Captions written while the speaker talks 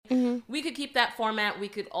we could keep that format. We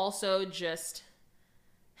could also just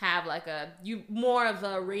have like more of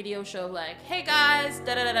a radio show, like, hey guys,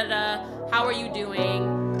 da da da da da, how are you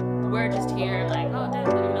doing? We're just here, like, oh,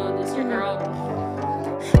 this your girl.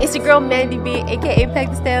 It's your girl Mandy B, aka Peg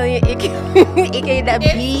the Stallion, aka that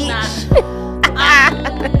beach.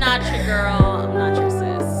 I'm not your girl. I'm not your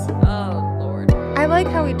sis. Oh Lord. I like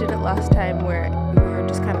how we did it last time, where we were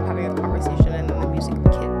just kind of having a conversation, and then the music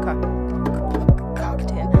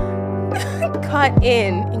cut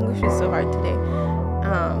in. English is so hard today.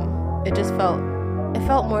 It just felt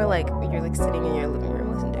more like you're like sitting in your living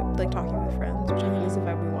room listening to, like, talking with friends, which I think is the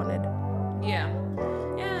vibe we wanted. Yeah,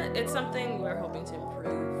 it's something we're hoping to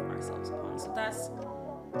improve ourselves upon. So that's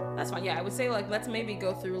fine. Yeah, I would say, like, let's maybe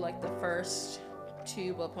go through like the first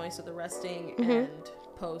 2 bullet points of the resting and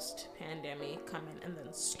post pandemic come in, and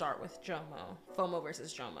then start with Jomo, FOMO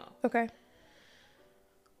versus Jomo. Okay.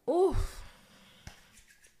 Oof.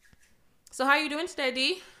 So how are you doing today,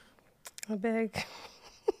 Dee? I'm big.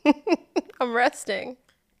 I'm resting.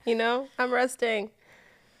 I'm resting.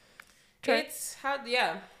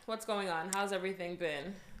 What's going on? How's everything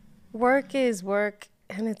been? Work is work,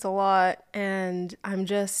 and it's a lot, and I'm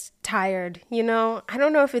just tired. I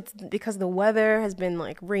don't know if it's because the weather has been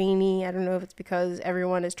like rainy. I don't know if it's because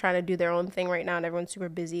everyone is trying to do their own thing right now and everyone's super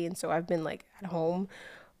busy, and so I've been like at home,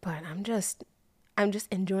 but I'm just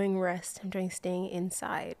enjoying rest. I'm enjoying staying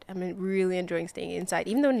inside. Really enjoying staying inside,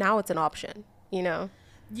 even though now it's an option,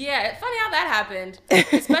 Yeah, it's funny how that happened,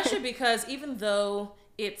 especially because even though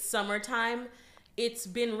it's summertime, it's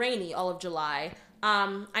been rainy all of July.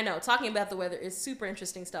 I know talking about the weather is super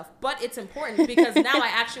interesting stuff, but it's important because now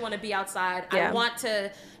I actually want to be outside. Yeah. I want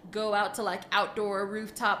to go out to like outdoor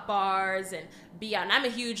rooftop bars and be out. And I'm a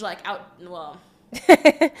huge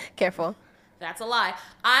Careful. That's a lie.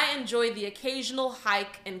 I enjoy the occasional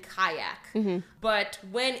hike and kayak. Mm-hmm. But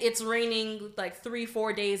when it's raining like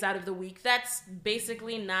 3-4 days out of the week, that's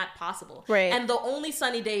basically not possible. Right. And the only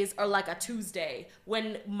sunny days are like a Tuesday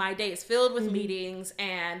when my day is filled with meetings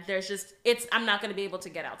and I'm not going to be able to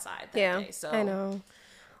get outside that day. So I know.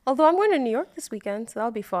 Although I'm going to New York this weekend, so that'll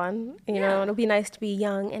be fun. It'll be nice to be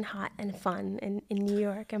young and hot and fun in New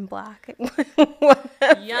York and black.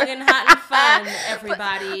 Young and hot and fun,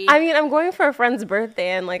 everybody. But, I'm going for a friend's birthday,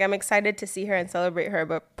 and like I'm excited to see her and celebrate her.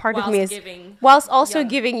 But part of me is whilst also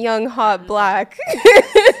giving young hot black,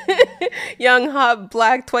 young hot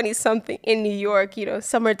black 20-something in New York.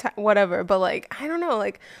 Summertime, whatever. But like I don't know,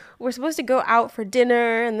 like. We're supposed to go out for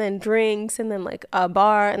dinner and then drinks and then like a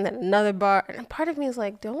bar and then another bar. And part of me is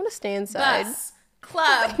like, do I want to stay inside? Bus,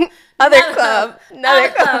 club, another club, no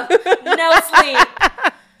sleep.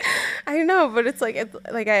 I know, but it's like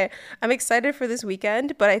I'm excited for this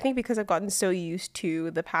weekend, but I think because I've gotten so used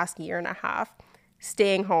to the past year and a half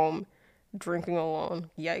staying home, drinking alone,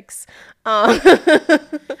 yikes,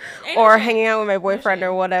 or hanging out with my boyfriend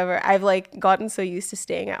or whatever, I've like gotten so used to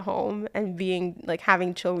staying at home and being like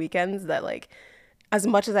having chill weekends that like as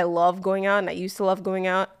much as I love going out and I used to love going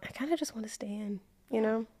out, I kind of just want to stay in,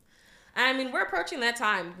 we're approaching that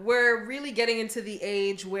time. We're really getting into the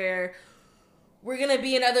age where we're going to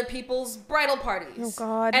be in other people's bridal parties. Oh,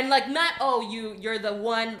 God. And, like, not, you're the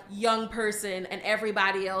one young person and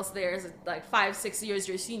everybody else there is, like, 5-6 years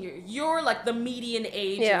your senior. You're, like, the median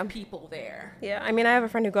age of people there. Yeah, I have a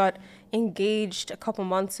friend who got engaged a couple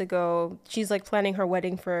months ago. She's, like, planning her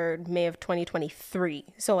wedding for May of 2023.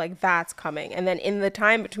 So, like, that's coming. And then in the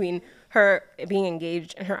time between her being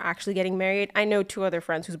engaged and her actually getting married, I know 2 other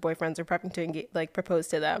friends whose boyfriends are prepping to propose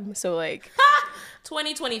to them. So like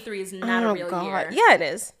 2023 is not a real year. Yeah, it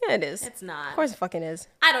is. It's not. Of course it fucking is.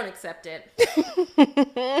 I don't accept it.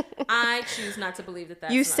 I choose not to believe that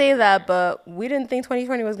that's you say that, but we didn't think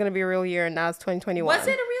 2020 was going to be a real year, and now it's 2021. Was it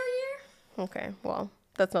a real year? Okay, well,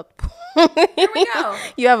 that's not the point. Here we go.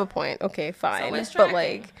 You have a point. Okay, fine. So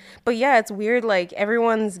but yeah, it's weird. Like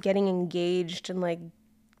everyone's getting engaged and like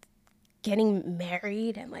getting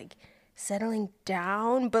married and like settling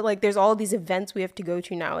down, but like there's all these events we have to go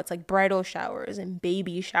to now. It's like bridal showers and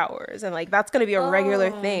baby showers, and like that's gonna be a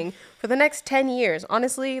regular thing for the next 10 years.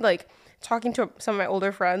 Honestly, like talking to some of my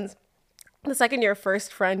older friends, the second your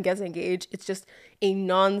first friend gets engaged, it's just a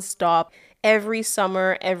non-stop. Every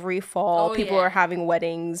summer, every fall, people are having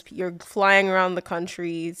weddings. You're flying around the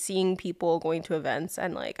country, seeing people, going to events,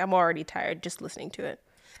 and like I'm already tired just listening to it.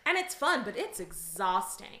 And it's fun, but it's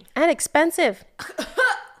exhausting. And expensive.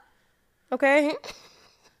 Okay?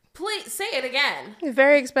 Please, say it again.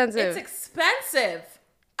 Very expensive. It's expensive.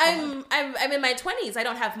 I'm in my 20s. I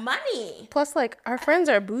don't have money. Plus, like, our friends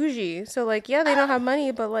are bougie. So, like, yeah, they don't have money,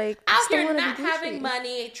 but, like, out here not having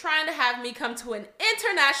money, trying to have me come to an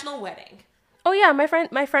international wedding. Oh yeah, my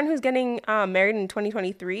friend who's getting married in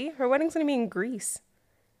 2023, her wedding's gonna be in Greece.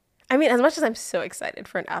 I mean, as much as I'm so excited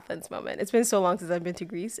for an Athens moment, it's been so long since I've been to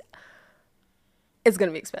Greece. It's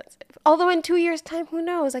gonna be expensive. Although in 2 years' time, who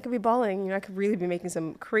knows? I could be balling. You know, I could really be making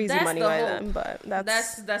some crazy That's money the by hope. then. But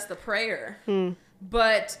That's the prayer.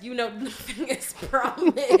 But you know, nothing is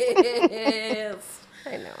promised.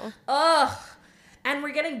 I know. Ugh. And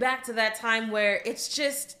we're getting back to that time where it's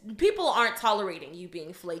just people aren't tolerating you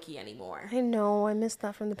being flaky anymore. I know. I missed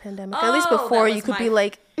that from the pandemic. Oh, At least that before, was you could my- be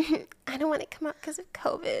like, I don't want to come out because of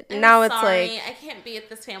COVID. I'm Now it's sorry, like, I can't be at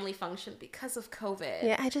this family function because of COVID.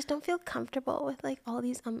 yeah, I just don't feel comfortable with like all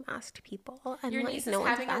these unmasked people. And Your like, niece is no one's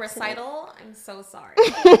having a vaccinated. recital. I'm so sorry.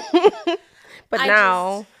 But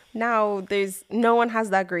I now there's no one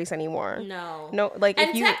has that grace anymore. No. Like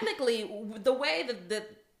And if you, technically, the way that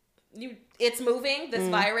it's moving, this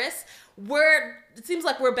virus, it seems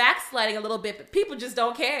like we're backsliding a little bit, but people just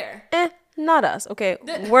don't care. not us. Okay,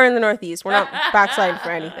 we're in the Northeast. We're not backsliding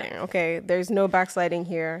for anything. Okay, there's no backsliding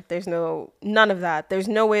here. There's none of that. There's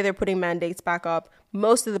no way they're putting mandates back up.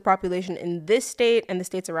 Most of the population in this state and the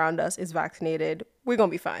states around us is vaccinated. We're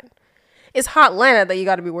gonna be fine. It's hot Atlanta that you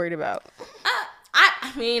got to be worried about.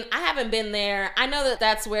 I mean, I haven't been there. I know that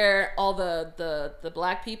that's where all the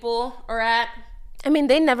black people are at. I mean,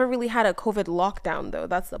 they never really had a COVID lockdown, though.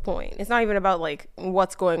 That's the point. It's not even about, like,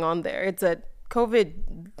 what's going on there. It's that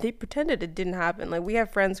COVID, they pretended it didn't happen. Like, we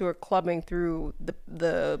have friends who are clubbing through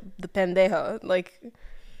the pendeja. Like,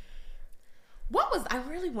 I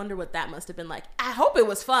really wonder what that must have been like. I hope it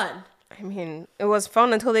was fun. I mean, it was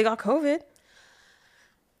fun until they got COVID.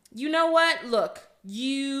 You know what? Look,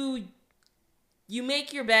 you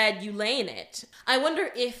make your bed, you lay in it. I wonder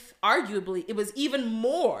if, arguably, it was even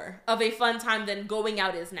more of a fun time than going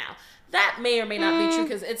out is now. That may or may not be true,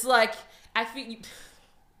 because it's like, I feel...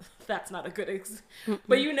 that's not a good...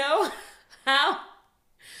 But you know how...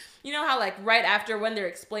 You know how, like, right after when they're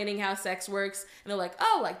explaining how sex works, and they're like,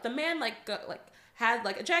 oh, like, the man, had,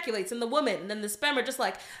 like, ejaculates in the woman, and then the sperm are just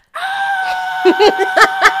like, ah!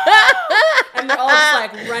 And they're all just,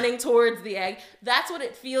 like, running towards the egg. That's what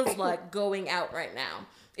it feels like going out right now.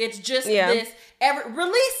 It's just this,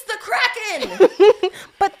 release the Kraken!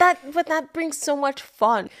 But that brings so much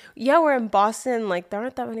fun. Yeah, we're in Boston. Like, there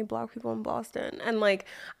aren't that many black people in Boston. And, like,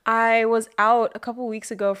 I was out a couple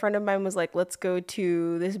weeks ago. A friend of mine was like, let's go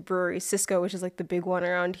to this brewery, Cisco, which is, like, the big one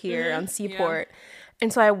around here on Seaport. Yeah.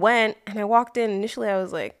 And so I went, and I walked in. Initially, I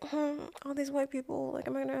was like, all these white people, like,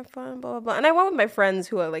 am I going to have fun, blah, blah, blah. And I went with my friends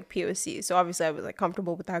who are, like, POC. So, obviously, I was, like,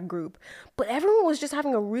 comfortable with that group. But everyone was just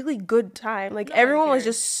having a really good time. Like, everyone was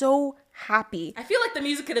just so happy. I feel like the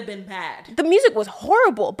music could have been bad. The music was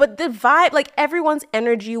horrible, but the vibe, like, everyone's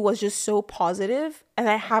energy was just so positive. And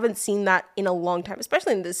I haven't seen that in a long time,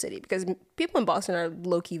 especially in this city, because people in Boston are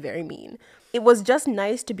low-key very mean. It was just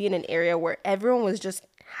nice to be in an area where everyone was just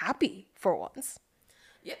happy for once.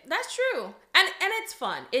 Yeah, that's true. And it's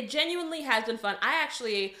fun. It genuinely has been fun. I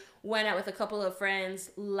actually went out with a couple of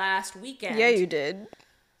friends last weekend. Yeah, you did.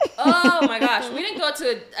 Oh my gosh. We didn't go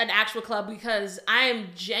to an actual club because I am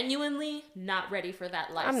genuinely not ready for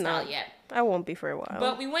that lifestyle yet. I won't be for a while.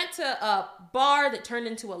 But we went to a bar that turned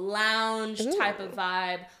into a lounge type of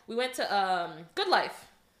vibe. We went to Good Life.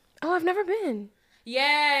 Oh, I've never been.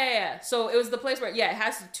 Yeah. So it was the place where, it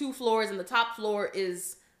has 2 floors, and the top floor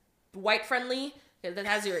is white friendly. That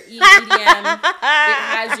has your EDM. It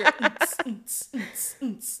has your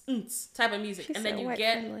type of music. And then you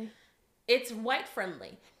get... Friendly. It's white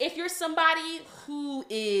friendly. If you're somebody who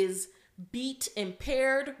is beat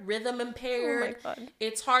impaired, rhythm impaired,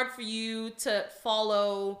 it's hard for you to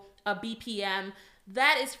follow a BPM.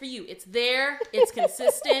 That is for you. It's there. It's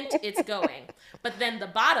consistent. It's going. But then the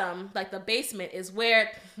bottom, like the basement, is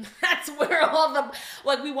where, that's where all the,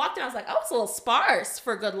 like we walked in, I was like, oh, it's a little sparse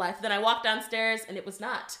for Good Life. Then I walked downstairs and it was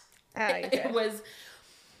not.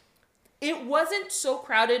 It wasn't so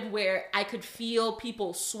crowded where I could feel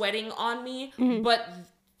people sweating on me, but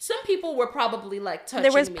some people were probably like touching me.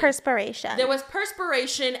 There was perspiration. There was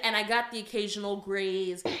perspiration, and I got the occasional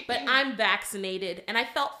graze, but I'm vaccinated, and I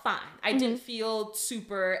felt fine. I didn't feel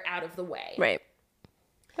super out of the way. Right.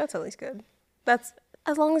 That's at least good. That's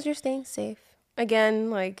as long as you're staying safe. Again,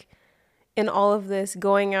 like in all of this,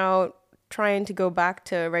 going out, trying to go back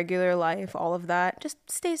to regular life, all of that, just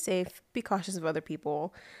stay safe. Be cautious of other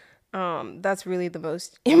people. That's really the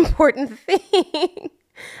most important thing.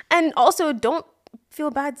 And also, don't feel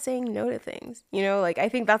bad saying no to things. You know, like I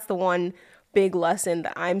think that's the one big lesson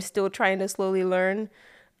that I'm still trying to slowly learn,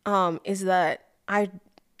 is that I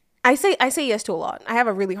say yes to a lot. I have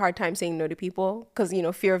a really hard time saying no to people because, you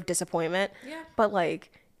know, fear of disappointment. Yeah. But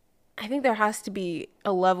like, I think there has to be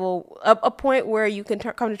a level, a point where you can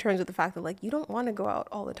come to terms with the fact that like you don't want to go out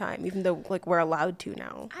all the time, even though like we're allowed to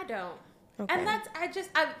now. I don't. Okay. And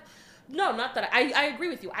no, not that I agree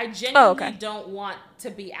with you. I genuinely don't want to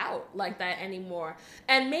be out like that anymore.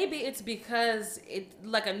 And maybe it's because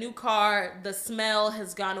like a new car, the smell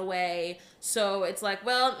has gone away. So it's like,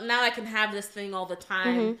 well, now I can have this thing all the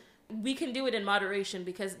time. We can do it in moderation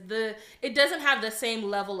because it doesn't have the same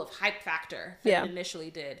level of hype factor that it initially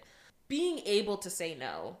did. Being able to say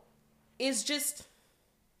no is just,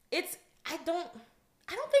 I don't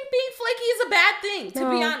think being flaky is a bad thing, to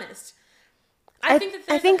be honest. I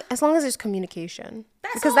think as long as there's communication.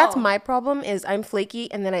 Because that's my problem is I'm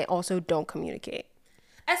flaky and then I also don't communicate.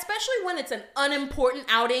 Especially when it's an unimportant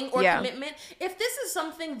outing or commitment. If this is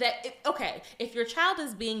something that, if your child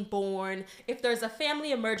is being born, if there's a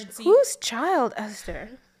family emergency. Whose child, Esther?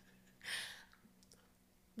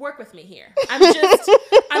 Work with me here. I'm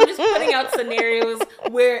just putting out scenarios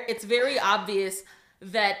where it's very obvious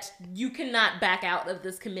that you cannot back out of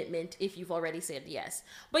this commitment if you've already said yes.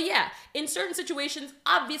 But yeah, in certain situations,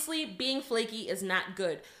 obviously being flaky is not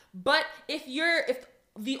good. But if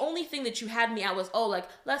the only thing that you had me out was, oh, like,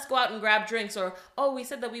 let's go out and grab drinks, or, oh, we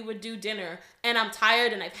said that we would do dinner, and I'm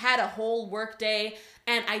tired and I've had a whole work day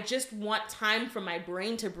and I just want time for my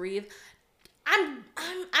brain to breathe,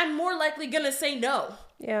 I'm more likely gonna say no.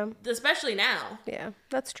 Yeah. Especially now. Yeah,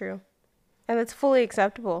 that's true. And it's fully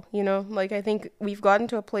acceptable, you know? Like, I think we've gotten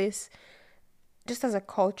to a place just as a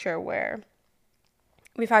culture where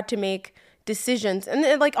we've had to make decisions.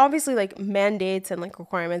 And, like, obviously, like, mandates and, like,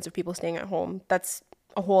 requirements of people staying at home, that's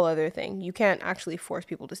a whole other thing. You can't actually force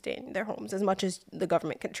people to stay in their homes as much as the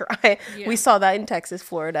government can try. Yeah. We saw that in Texas,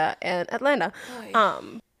 Florida, and Atlanta.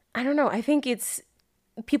 I don't know. I think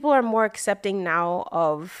people are more accepting now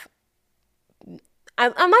of...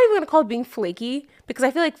 I'm not even going to call it being flaky, because I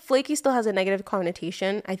feel like flaky still has a negative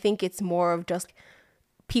connotation. I think it's more of just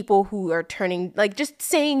people who are turning, like, just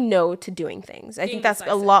saying no to doing things. I think that's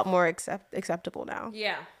decisive. A lot more acceptable now.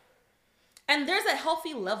 Yeah. And there's a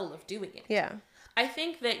healthy level of doing it. Yeah. I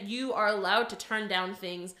think that you are allowed to turn down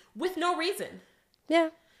things with no reason. Yeah.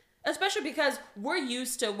 Especially because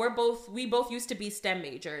we both used to be STEM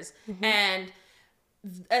majors. Mm-hmm. And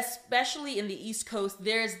especially in the East Coast,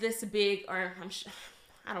 there's this big, or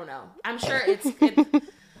I don't know. I'm sure it's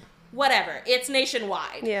whatever. It's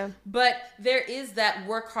nationwide. Yeah. But there is that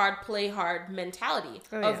work hard, play hard mentality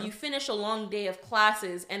you finish a long day of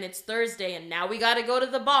classes and it's Thursday and now we got to go to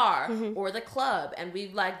the bar or the club and we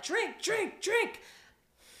like drink.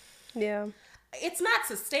 Yeah. It's not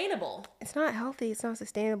sustainable. It's not healthy. It's not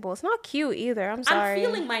sustainable. It's not cute either. I'm sorry. I'm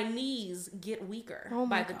feeling my knees get weaker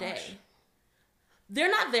by the day. They're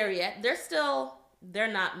not there yet. They're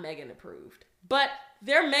not Megan approved. But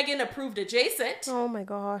they're Megan approved adjacent. Oh my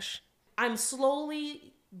gosh. I'm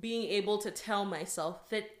slowly being able to tell myself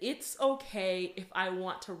that it's okay if I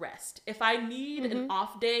want to rest. If I need an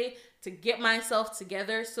off day to get myself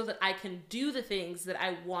together so that I can do the things that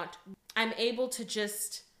I want, I'm able to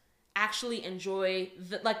just actually enjoy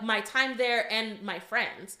my time there and my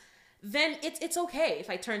friends. Then it's okay if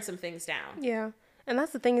I turn some things down. Yeah. And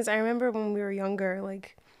that's the thing is I remember when we were younger,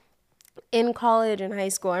 like in college and high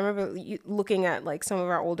school, I remember looking at like some of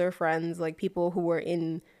our older friends, like people who were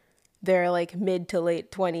in their like mid to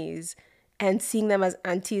late 20s and seeing them as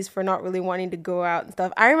aunties for not really wanting to go out and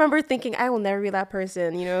stuff. I remember thinking, I will never be that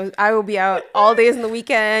person, you know, I will be out all days in the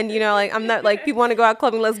weekend, you know, like I'm not like people want to go out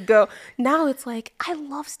clubbing, let's go. Now it's like, I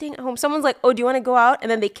love staying at home. Someone's like, oh, do you want to go out? And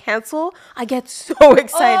then they cancel. I get so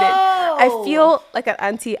excited. Oh. I feel like an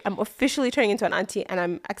auntie. I'm officially turning into an auntie and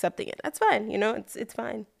I'm accepting it. That's fine. You know, it's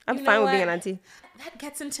fine. I'm fine with being an auntie. That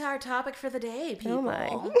gets into our topic for the day, people. Oh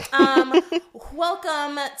my.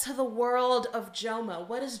 Welcome to the world of Jomo.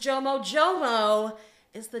 What is Jomo? Jomo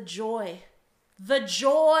is the joy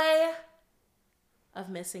of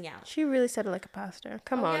missing out. She really said it like a pastor.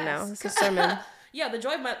 Come on now. This is a sermon. Yeah, the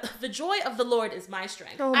joy of the Lord is my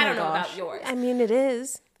strength. Oh my I don't know about yours. I mean, it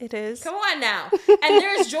is. It is. Come on now. And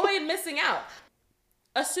there's joy in missing out.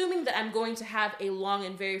 Assuming that I'm going to have a long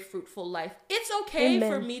and very fruitful life, it's okay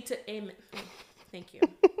for me to... Amen. Thank you.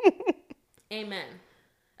 Amen.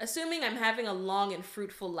 Assuming I'm having a long and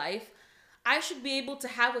fruitful life, I should be able to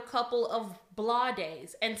have a couple of blah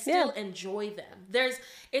days and still enjoy them.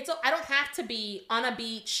 I don't have to be on a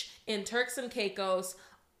beach in Turks and Caicos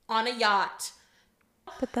on a yacht.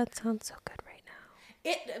 But that sounds so good right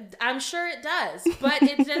now. I'm sure it does, but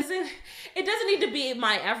it doesn't need to be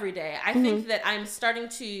my everyday. I think that I'm starting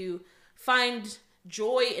to find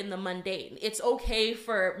joy in the mundane. It's okay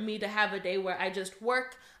for me to have a day where I just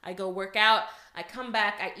work, I go work out, I come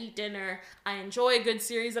back, I eat dinner, I enjoy a good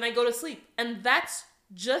series, and I go to sleep. And that's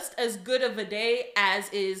just as good of a day as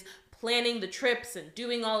is planning the trips and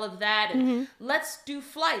doing all of that. And let's do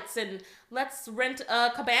flights and let's rent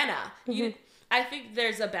a cabana. I think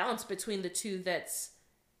there's a balance between the two that's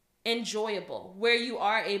enjoyable, where you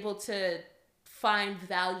are able to find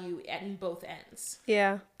value in both ends.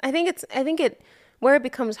 Yeah. I think where it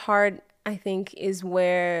becomes hard, I think, is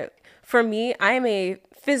where, for me, I'm a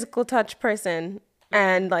physical touch person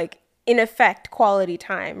and like, in effect, quality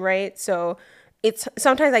time, right? So it's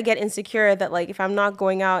sometimes I get insecure that like, if I'm not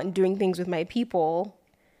going out and doing things with my people,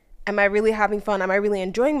 am I really having fun? Am I really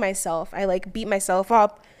enjoying myself? I like beat myself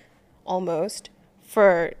up almost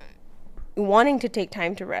for wanting to take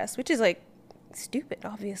time to rest, which is like stupid,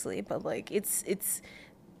 obviously, but like it's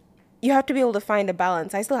you have to be able to find a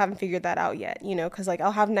balance. I still haven't figured that out yet, because like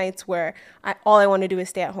I'll have nights where all I want to do is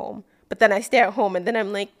stay at home, but then I stay at home and then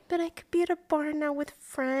I'm like, but I could be at a bar now with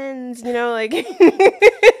friends, like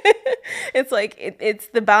it's like it's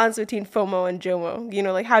the balance between FOMO and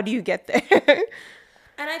JOMO, like how do you get there?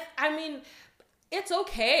 And I mean, it's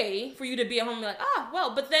okay for you to be at home and be like,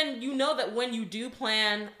 well, but then you know that when you do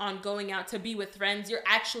plan on going out to be with friends, you're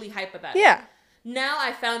actually hype about it. Yeah. Now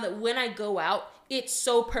I found that when I go out, it's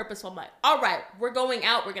so purposeful. I'm like, all right, we're going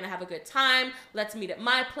out. We're going to have a good time. Let's meet at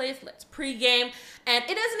my place. Let's pregame. And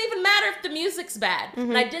it doesn't even matter if the music's bad.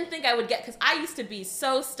 And I didn't think I would get, because I used to be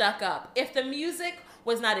so stuck up. If the music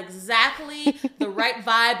was not exactly the right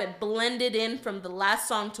vibe and blended in from the last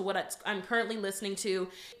song to what I'm currently listening to,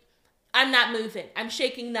 I'm not moving. I'm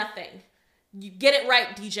shaking nothing. You get it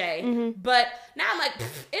right, DJ. But now I'm like,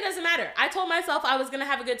 it doesn't matter. I told myself I was going to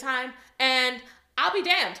have a good time, and I'll be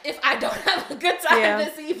damned if I don't have a good time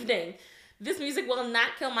this evening. This music will not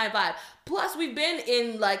kill my vibe. Plus, we've been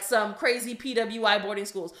in like some crazy PWI boarding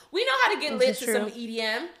schools. We know how to get lit to some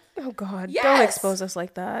EDM. Oh God, yes. Don't expose us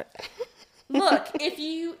like that. Look, if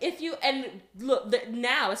you, and look,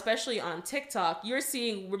 now, especially on TikTok, you're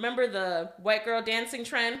seeing, remember the white girl dancing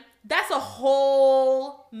trend? That's a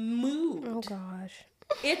whole mood. Oh gosh.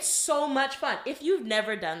 It's so much fun. If you've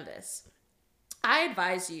never done this, I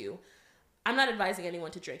advise you, I'm not advising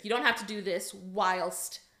anyone to drink. You don't have to do this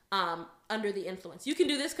whilst under the influence. You can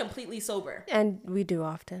do this completely sober. And we do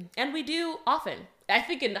often. I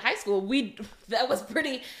think in high school, that was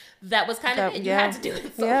kind of it. You had to do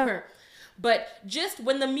it sober. Yeah. But just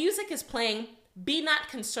when the music is playing, be not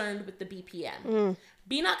concerned with the BPM.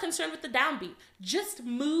 Be not concerned with the downbeat. Just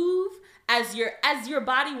move as your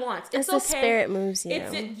body wants. It's okay. The spirit moves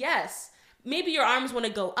you. Yes. Maybe your arms want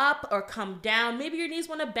to go up or come down. Maybe your knees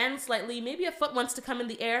want to bend slightly. Maybe a foot wants to come in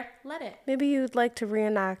the air. Let it. Maybe you'd like to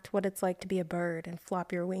reenact what it's like to be a bird and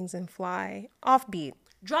flop your wings and fly. Offbeat.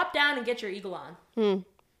 Drop down and get your eagle on.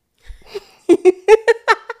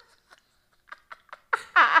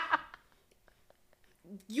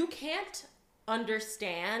 You can't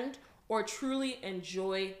understand or truly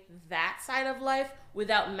enjoy that side of life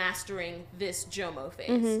without mastering this JOMO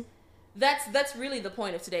phase. That's really the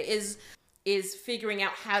point of today is figuring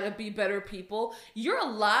out how to be better people. You're a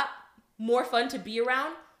lot more fun to be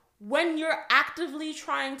around when you're actively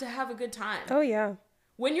trying to have a good time. Oh yeah.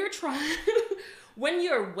 When when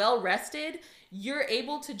you're well rested, you're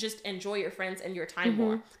able to just enjoy your friends and your time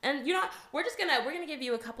more. And we're gonna give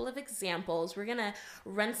you a couple of examples. We're gonna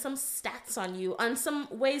run some stats on you on some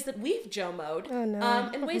ways that we've JOMO'd. Oh no.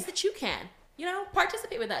 And ways that you can,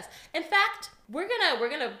 participate with us. In fact, we're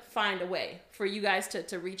gonna find a way for you guys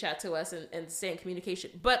to reach out to us and stay in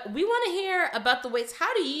communication. But we want to hear about the ways.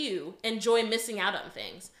 How do you enjoy missing out on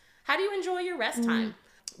things? How do you enjoy your rest time?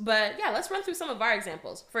 But yeah, let's run through some of our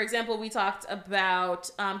examples. For example, we talked about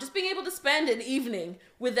just being able to spend an evening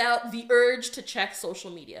without the urge to check social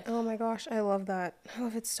media. Oh my gosh, I love that. I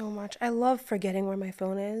love it so much. I love forgetting where my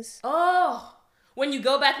phone is. Oh, when you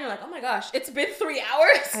go back and you're like, oh my gosh, it's been 3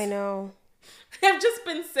 hours. I know. I've just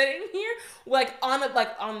been sitting here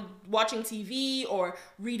on watching TV or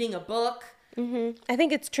reading a book. I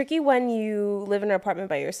think it's tricky when you live in an apartment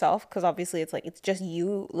by yourself, because obviously it's just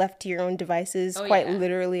you left to your own devices,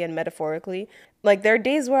 literally and metaphorically. Like there are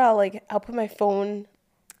days where I'll put my phone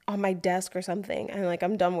on my desk or something and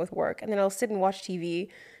I'm done with work, and then I'll sit and watch TV,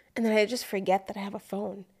 and then I just forget that I have a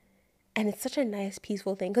phone. And it's such a nice,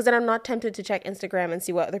 peaceful thing. Because then I'm not tempted to check Instagram and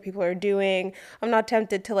see what other people are doing. I'm not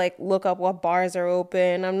tempted to like look up what bars are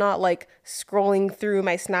open. I'm not like scrolling through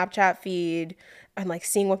my Snapchat feed and like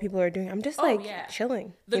seeing what people are doing. I'm just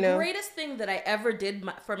chilling. The greatest thing that I ever did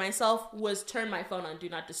for myself was turn my phone on Do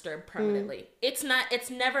Not Disturb permanently. It's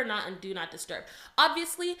never not on Do Not Disturb.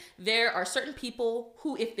 Obviously, there are certain people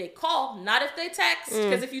who, if they call, not if they text,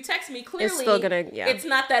 because if you text me, clearly it's still gonna, it's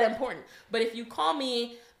not that important. But if you call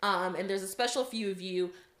me, and there's a special few of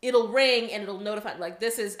you, it'll ring and it'll notify, like,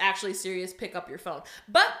 this is actually serious, pick up your phone.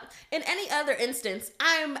 But in any other instance,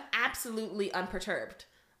 I'm absolutely unperturbed.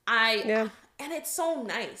 And it's so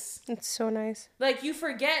nice. It's so nice. Like, you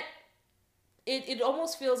forget, it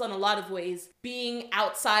almost feels on a lot of ways, being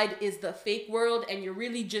outside is the fake world and you're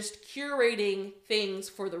really just curating things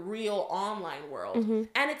for the real online world. And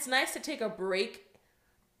it's nice to take a break,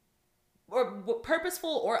 or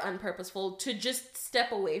purposeful or unpurposeful, to just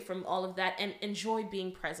step away from all of that and enjoy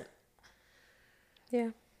being present.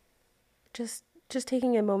 Yeah. Just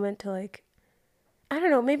taking a moment to like, I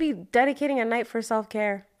don't know, maybe dedicating a night for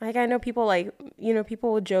self-care. Like, I know people like,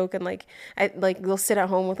 people will joke and like, they'll sit at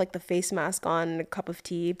home with like the face mask on and a cup of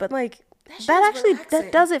tea, but like that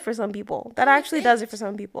does it for some people. That actually does it for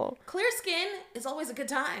some people. Clear skin is always a good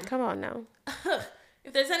time. Come on now.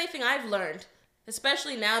 If there's anything I've learned,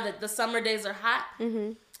 especially now that the summer days are hot,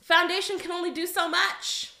 foundation can only do so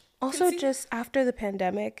much. Also, just after the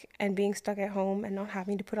pandemic and being stuck at home and not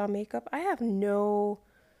having to put on makeup, I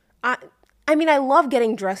mean, I love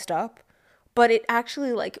getting dressed up, but it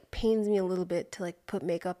actually like pains me a little bit to like put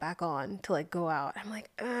makeup back on to like go out. I'm like,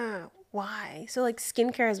 why? So like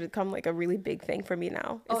skincare has become like a really big thing for me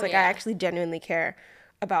now. It's I actually genuinely care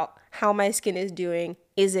about how my skin is doing.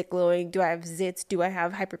 Is it glowing? Do I have zits? Do I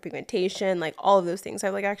have hyperpigmentation? Like all of those things.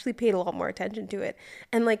 I've like actually paid a lot more attention to it.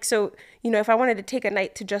 And like, so, if I wanted to take a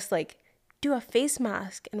night to just like do a face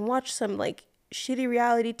mask and watch some like shitty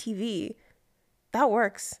reality TV, that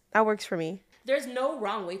works. That works for me. There's no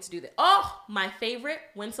wrong way to do that. Oh, my favorite,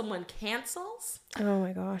 when someone cancels. Oh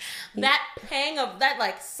my gosh. That pang of, that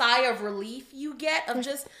like sigh of relief you get of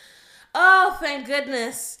just, oh, thank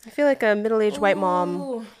goodness. I feel like a middle-aged white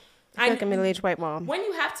mom. I feel like a middle-aged white mom. When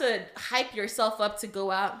you have to hype yourself up to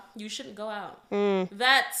go out, you shouldn't go out.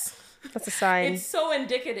 That's a sign. It's so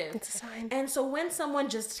indicative. It's a sign. And so when someone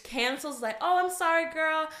just cancels, like, oh, I'm sorry,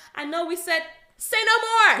 girl. I know we said, say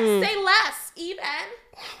no more. Say less, even.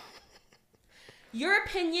 Your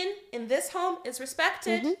opinion in this home is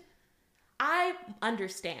respected. I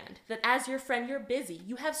understand that as your friend, you're busy.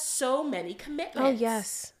 You have so many commitments. Oh,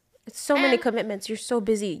 yes. It's so many commitments. You're so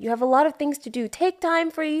busy. You have a lot of things to do. Take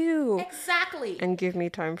time for you. Exactly. And give me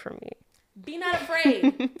time for me. Be not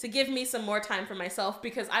afraid to give me some more time for myself,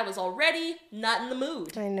 because I was already not in the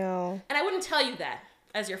mood. I know. And I wouldn't tell you that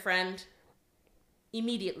as your friend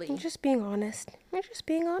immediately. I'm just being honest.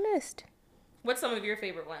 What's some of your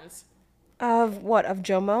favorite ones? Of what? Of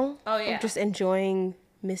Jomo? Oh, yeah. Of just enjoying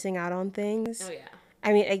missing out on things. Oh, yeah.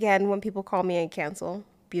 I mean, again, when people call me and cancel,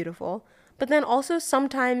 beautiful. But then also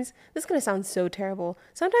sometimes, this is going to sound so terrible,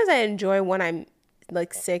 sometimes I enjoy when I'm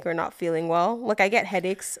like sick or not feeling well. Like I get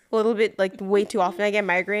headaches a little bit, like way too often. I get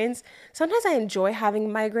migraines. Sometimes I enjoy having a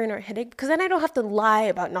migraine or a headache because then I don't have to lie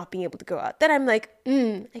about not being able to go out. Then I'm like,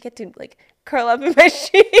 I get to like curl up in my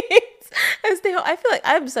sheets and stay home. I feel like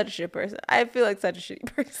I'm such a shit person. I feel like such a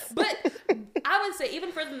shitty person. But I would say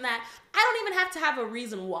even further than that, I don't even have to have a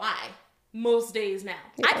reason why most days now.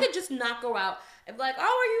 Yeah. I could just not go out and be like, oh,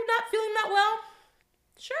 are you not feeling that well?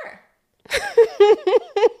 Sure.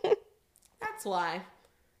 That's why.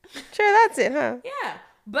 Sure, that's it, huh? Yeah.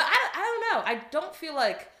 But I don't know. I don't feel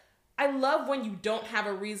like, I love when you don't have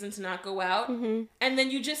a reason to not go out, and then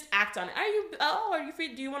you just act on it. Are you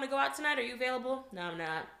free? Do you want to go out tonight? Are you available? No, I'm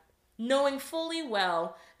not. Knowing fully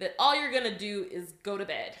well that all you're going to do is go to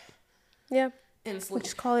bed. Yeah. And sleep.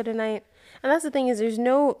 Just call it a night. And that's the thing is there's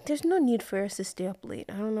no need for us to stay up late.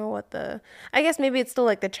 I don't know what I guess maybe it's still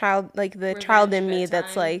like the child in me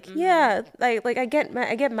that's like, yeah, like I get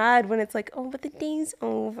mad when it's like, oh, but the day's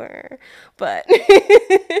over. But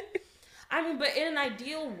I mean, but in an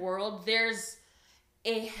ideal world, there's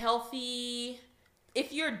a healthy,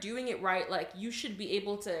 if you're doing it right, like you should be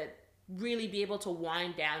able to really be able to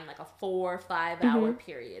wind down like a 4 or 5 hour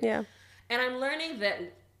period. Yeah. And I'm learning that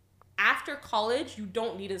after college, you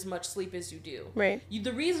don't need as much sleep as you do. Right.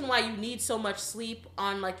 The reason why you need so much sleep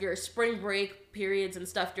on like your spring break periods and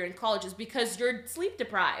stuff during college is because you're sleep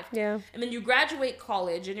deprived. Yeah. And then you graduate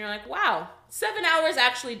college and you're like, wow, 7 hours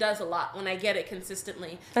actually does a lot when I get it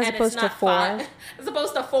consistently. As opposed to 4. As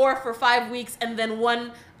opposed to 4 for 5 weeks, and then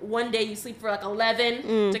one day you sleep for like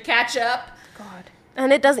 11 to catch up. God.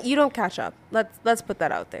 And it doesn't, you don't catch up. Let's put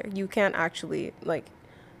that out there. You can't actually, like,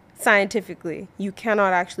 scientifically, you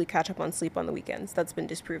cannot actually catch up on sleep on the weekends. That's been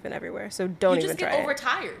disproven everywhere. So don't even try it. You just get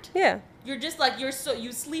overtired. Yeah. You're just like, you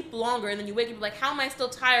sleep longer, and then you wake up like, how am I still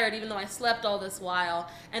tired even though I slept all this while?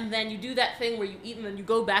 And then you do that thing where you eat and then you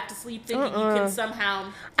go back to sleep thinking you can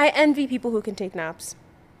somehow. I envy people who can take naps.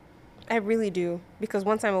 I really do. Because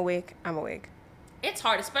once I'm awake, I'm awake. It's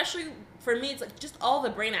hard, especially for me. It's like just all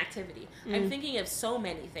the brain activity. I'm thinking of so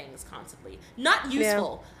many things constantly. Not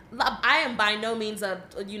useful. Yeah. I am by no means a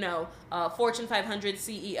Fortune 500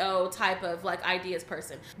 CEO type of like ideas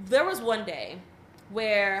person. There was one day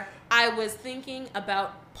where I was thinking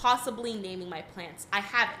about possibly naming my plants. I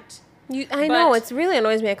haven't. I know, it's really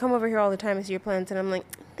annoys me. I come over here all the time to see your plants, and I'm like,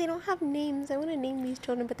 they don't have names. I want to name these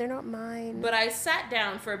children, but they're not mine. But I sat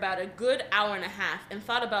down for about a good hour and a half and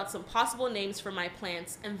thought about some possible names for my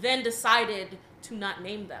plants, and then decided to not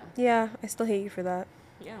name them. Yeah, I still hate you for that.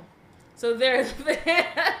 Yeah. So they're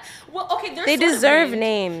well, okay. They deserve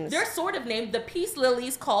names. They're sort of named. The peace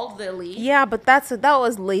lily's called Lily. Yeah, but that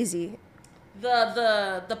was lazy.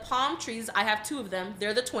 The palm trees, I have 2 of them.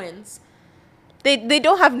 They're the twins. They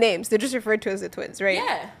don't have names. They're just referred to as the twins, right?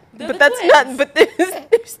 Yeah. But that's twins. Not. But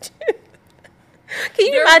there's two. Can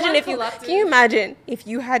you imagine if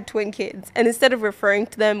you had twin kids and instead of referring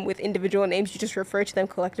to them with individual names, you just refer to them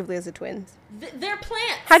collectively as the twins? They're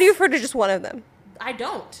plants. How do you refer to just one of them? I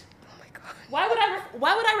don't. Oh my god. Why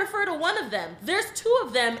would I refer to one of them? There's 2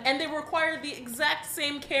 of them, and they require the exact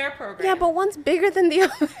same care program. Yeah, but one's bigger than the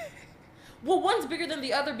other. Well, one's bigger than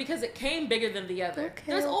the other because it came bigger than the other. Okay,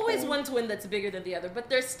 there's always one twin that's bigger than the other, but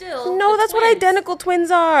they're still no. That's twins. What identical twins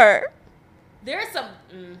are. There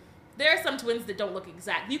are some twins that don't look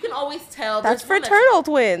exact. You can always tell. That's fraternal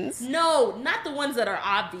twins. No, not the ones that are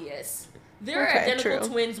obvious. There are identical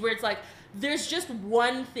twins where it's like there's just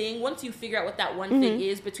one thing. Once you figure out what that one thing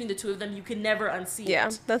is between the 2 of them, you can never unsee it. Yeah,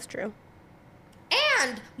 that's true.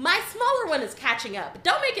 And my smaller one is catching up.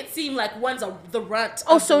 Don't make it seem like one's the runt.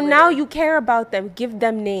 Oh, so now you care about them. Give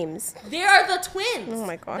them names. They are the twins. Oh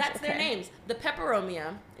my gosh. That's their names. The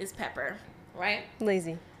peperomia is Pepper, right?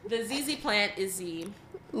 Lazy. The ZZ plant is Z.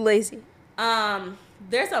 Lazy.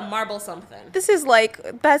 There's a marble something. This is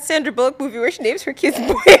like that Sandra Bullock movie where she names her kids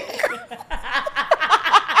boy and girl.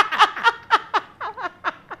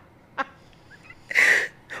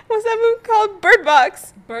 What's that movie called? Bird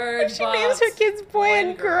Box. Bird Box. She names her kids boy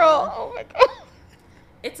and girl. Oh my god.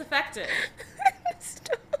 It's effective.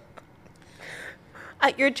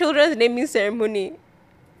 At your children's naming ceremony,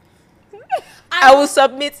 I will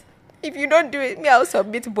submit. If you don't do it, I will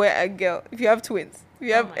submit boy and girl. If you have twins. If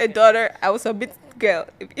you have a daughter, I will submit girl.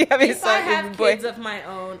 If you have a son, if I have kids of my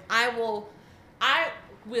own, I will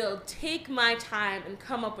take my time and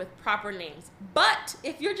come up with proper names. But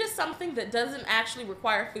if you're just something that doesn't actually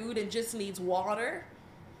require food and just needs water,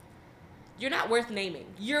 you're not worth naming.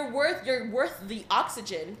 You're worth the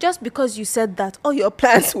oxygen. Just because you said that, all your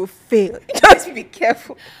plans will fail. Just be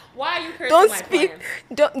careful. Why are you cursing my plans?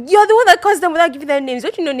 You're the one that caused them without giving them names.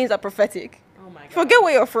 Don't you know names are prophetic? Oh my god. Forget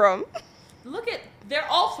where you're from. They're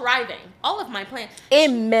all thriving. All of my plants.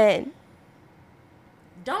 Amen.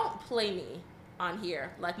 Don't play me on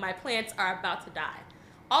here like my plants are about to die.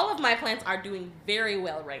 All of my plants are doing very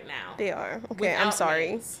well right now. They are. Okay, I'm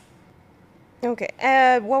sorry. Names. Okay.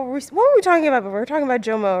 What were we talking about? We were talking about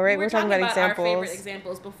Jomo, right? We were talking about examples. Our favorite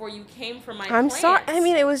examples before you came from my plants. I'm sorry. I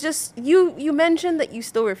mean, it was just you mentioned that you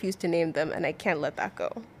still refuse to name them, and I can't let that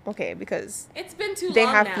go. Okay, because it's been too long. They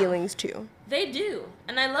have feelings too. They do,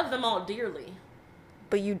 and I love them all dearly.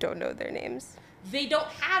 But you don't know their names. They don't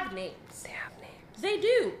have names. They have names. They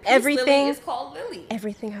do. Everything Lily is called Lily.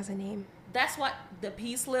 Everything has a name. That's what the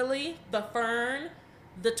peace lily, the fern,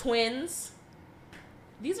 the twins.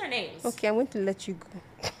 These are names. Okay, I'm going to let you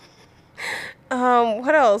go.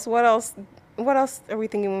 What else? What else are we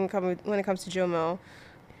thinking when it comes to Jomo?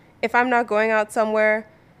 If I'm not going out somewhere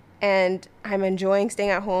and I'm enjoying staying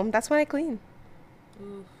at home, that's when I clean.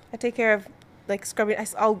 Ooh. I take care of like scrubbing.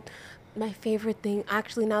 My favorite thing,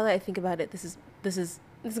 actually, now that I think about it, this is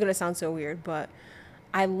gonna sound so weird, but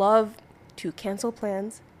I love to cancel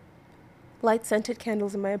plans, light scented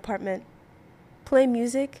candles in my apartment, play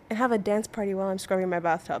music, and have a dance party while I'm scrubbing my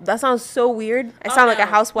bathtub. That sounds so weird. I sound like a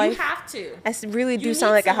housewife. You have to. I really do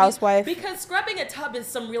sound like a housewife. Because scrubbing a tub is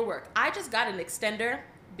some real work. I just got an extender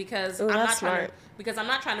because I'm not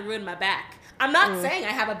trying to ruin my back. I'm not saying I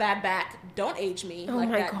have a bad back. Don't age me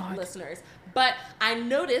like that, listeners. But I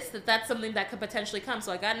noticed that that's something that could potentially come.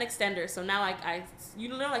 So I got an extender. So now you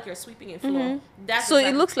know, like you're sweeping a floor. That's So it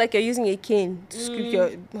exactly. looks like you're using a cane to scoop your.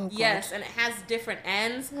 Oh, God. Yes, and it has different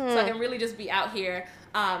ends, so I can really just be out here,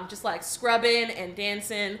 just like scrubbing and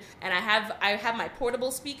dancing. And I have my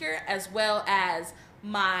portable speaker as well as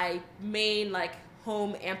my main like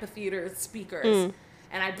home amphitheater speakers.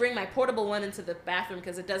 And I bring my portable one into the bathroom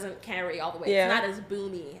because it doesn't carry all the way. Yeah. It's not as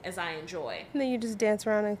boomy as I enjoy. And then you just dance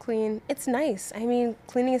around and clean. It's nice. I mean,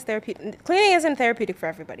 cleaning is therapeutic. Cleaning isn't therapeutic for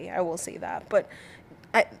everybody. I will say that, but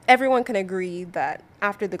everyone can agree that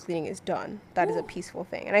after the cleaning is done, that is a peaceful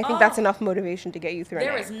thing, and I think that's enough motivation to get you through.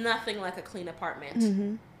 There is nothing like a clean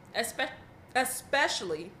apartment,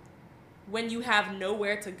 especially when you have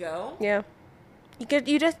nowhere to go. Yeah,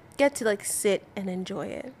 you just get to like sit and enjoy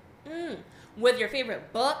it. With your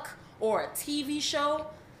favorite book or a TV show,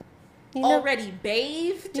 already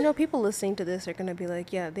bathed. You know, people listening to this are gonna be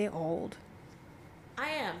like, "Yeah, they're old." I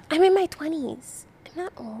am. I'm in my 20s. I'm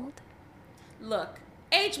not old. Look,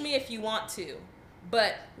 age me if you want to,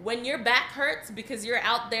 but when your back hurts because you're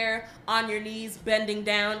out there on your knees, bending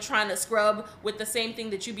down, trying to scrub with the same thing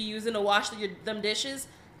that you be using to wash them dishes,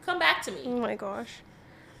 come back to me. Oh my gosh,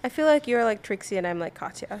 I feel like you're like Trixie and I'm like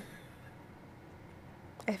Katya.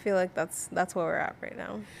 I feel like that's where we're at right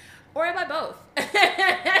now. Or am I both? Because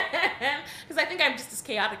I think I'm just as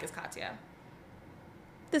chaotic as Katya.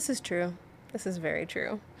 This is true. This is very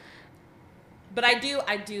true. But I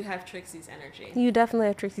do have Trixie's energy. You definitely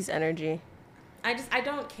have Trixie's energy. I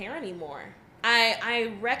don't care anymore.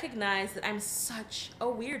 I recognize that I'm such a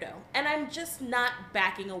weirdo. And I'm just not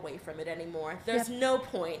backing away from it anymore. There's no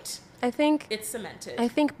point. I think it's cemented. I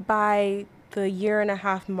think by the 1.5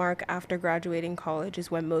 year mark after graduating college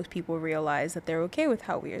is when most people realize that they're okay with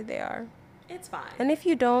how weird they are. It's fine. And if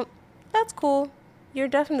you don't, that's cool. You're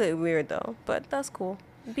definitely weird though, but that's cool.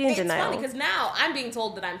 Be in denial. It's funny because now I'm being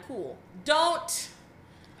told that I'm cool. Don't.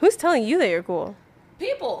 Who's telling you that you're cool?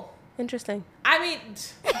 People. Interesting. I mean,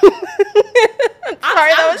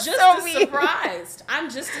 I'm just so as mean. surprised. I'm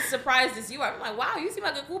just as surprised as you are. I'm like, wow, you seem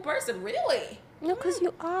like a cool person. Really? No, because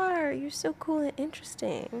you are. You're so cool and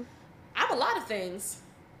interesting. I'm a lot of things.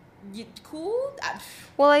 You cool?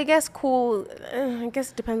 Well, I guess cool. I guess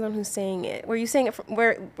it depends on who's saying it. Were you saying it from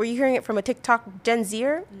were you hearing it from a TikTok Gen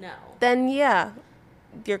Zer? No. Then yeah,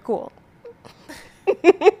 you're cool.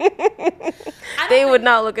 They would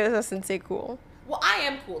not look at us and say cool. Well, I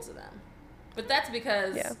am cool to them, but that's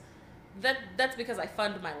because that's because I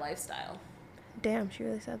fund my lifestyle. Damn, she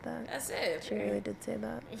really said that. That's it. She really did say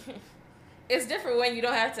that. It's different when you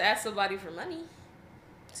don't have to ask somebody for money.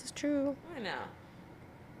 This is true. I know.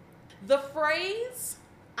 The phrase,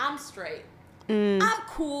 I'm straight. I'm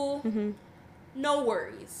cool. No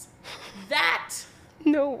worries.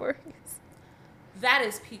 No worries. That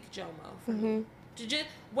is peak Jomo for me.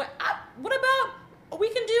 What about we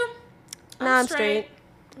can do? I'm straight.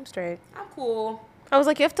 I'm straight. I'm cool. I was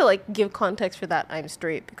like, you have to like give context for that. I'm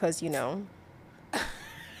straight because, you know.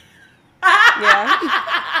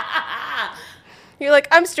 Yeah. You're like,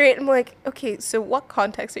 I'm straight. I'm like, okay, so what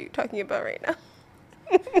context are you talking about right now?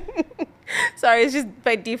 Sorry, it's just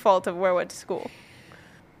by default of where I went to school.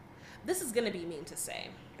 This is going to be mean to say.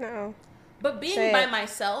 No. But being by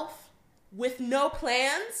myself with no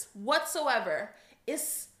plans whatsoever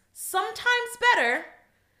is sometimes better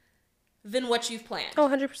than what you've planned. Oh,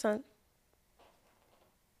 100%.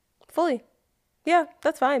 Fully. Yeah,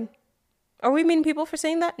 that's fine. Are we mean people for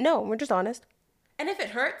saying that? No, we're just honest. And if it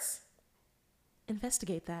hurts,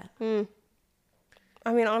 investigate that.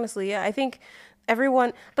 I mean, honestly, yeah, I think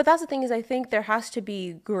everyone, but that's the thing is I think there has to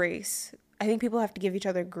be grace. I think people have to give each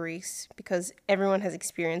other grace because everyone has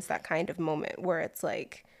experienced that kind of moment where it's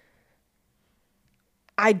like,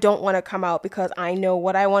 I don't want to come out because I know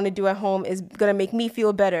what I want to do at home is going to make me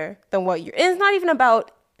feel better than what you're. It's not even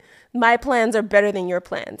about my plans are better than your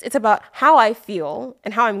plans. It's about how I feel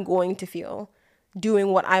and how I'm going to feel doing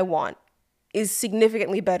what I want is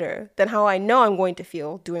significantly better than how I know I'm going to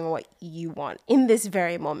feel doing what you want in this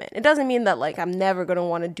very moment. It doesn't mean that like I'm never going to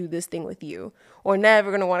want to do this thing with you or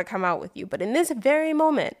never going to want to come out with you. But in this very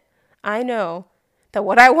moment, I know that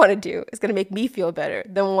what I want to do is going to make me feel better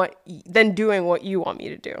than doing what you want me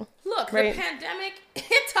to do. Look, right? The pandemic,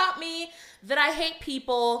 it taught me that I hate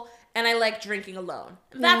people and I like drinking alone.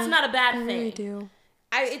 That's not a bad thing. I really do.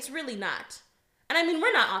 It's really not. And I mean,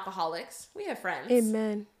 we're not alcoholics. We have friends.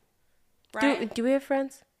 Amen. Right? Do we have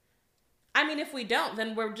friends? I mean, if we don't,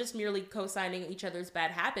 then we're just merely co-signing each other's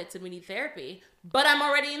bad habits and we need therapy. But I'm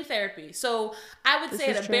already in therapy. So I would say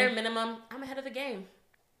at a bare minimum, I'm ahead of the game.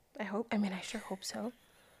 I sure hope so.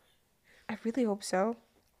 I really hope so.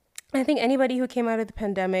 I think anybody who came out of the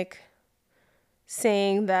pandemic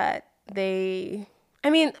saying that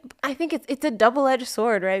I think it's a double-edged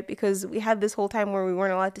sword, right? Because we had this whole time where we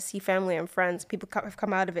weren't allowed to see family and friends. People have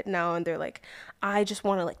come out of it now, and they're like, I just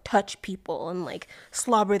want to like touch people and like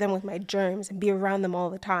slobber them with my germs and be around them all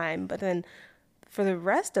the time. But then for the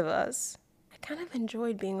rest of us, I kind of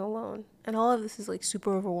enjoyed being alone. And all of this is like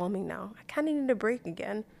super overwhelming now. I kind of need a break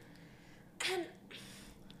again. And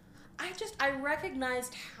I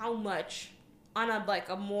recognized how much on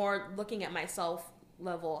a more looking at myself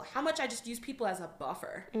level, how much I just use people as a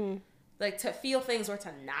buffer. Like to feel things or to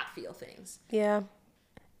not feel things. Yeah.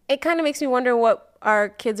 It kind of makes me wonder what our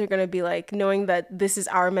kids are going to be like, knowing that this is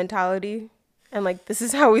our mentality and like this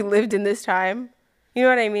is how we lived in this time. You know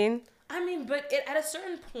what I mean? I mean, but at a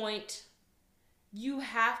certain point, you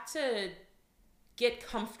have to get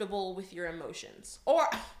comfortable with your emotions. Or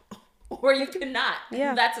you cannot.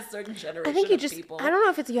 Yeah. That's a certain generation I think you of just, people. I don't know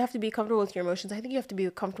if it's you have to be comfortable with your emotions. I think you have to be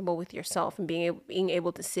comfortable with yourself and being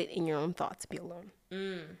able to sit in your own thoughts, be alone.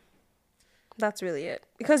 That's really it.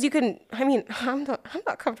 Because I'm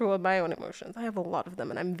not comfortable with my own emotions. I have a lot of them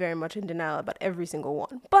and I'm very much in denial about every single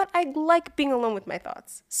one. But I like being alone with my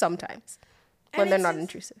thoughts sometimes when they're not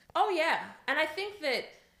intrusive. Oh yeah. And I think that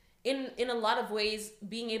in a lot of ways,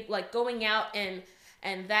 being able, like going out and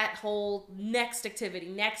that whole next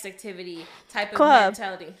activity type of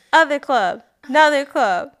mentality. Other club. Another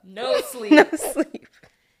club. No sleep. No sleep.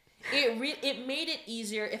 It made it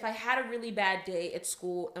easier if I had a really bad day at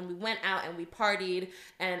school and we went out and we partied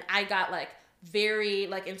and I got like very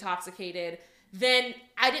like intoxicated, then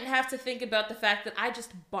I didn't have to think about the fact that I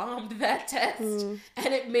just bombed that test and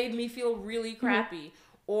it made me feel really crappy.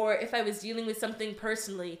 Or if I was dealing with something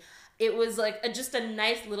personally, it was like just a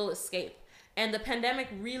nice little escape. And the pandemic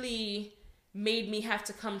really made me have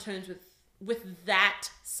to come to terms with that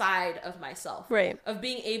side of myself. Right. Of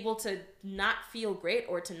being able to not feel great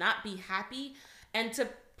or to not be happy and to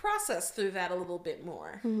process through that a little bit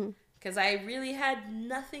more. Because I really had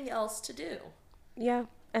nothing else to do. Yeah.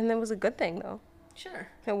 And that was a good thing, though. Sure.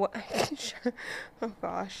 Sure. Oh,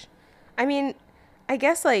 gosh. I mean, I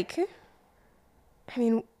guess, like...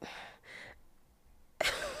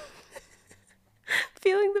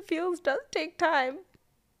 feeling the feels does take time.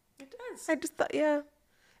 It does. I just thought, yeah.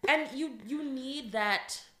 And you need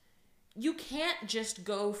that. You can't just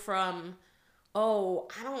go from, oh,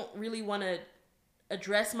 I don't really want to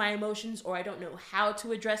address my emotions or I don't know how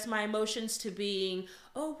to address my emotions to being,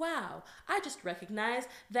 oh, wow, I just recognized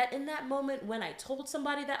that in that moment when I told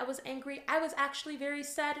somebody that I was angry, I was actually very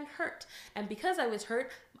sad and hurt. And because I was hurt,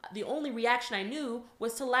 the only reaction I knew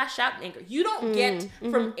was to lash out in anger. You don't get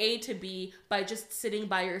from A to B by just sitting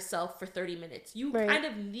by yourself for 30 minutes. You kind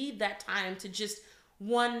of need that time to just,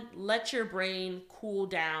 one, let your brain cool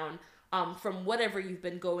down from whatever you've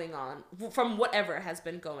been going on, from whatever has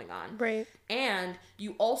been going on. Right. And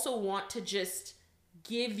you also want to just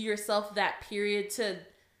give yourself that period to,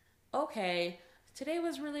 okay, today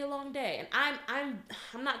was really a long day. And I'm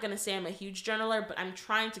not going to say I'm a huge journaler, but I'm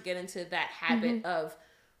trying to get into that habit of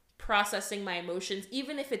processing my emotions,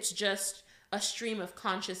 even if it's just a stream of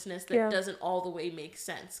consciousness that doesn't all the way make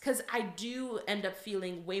sense. Because I do end up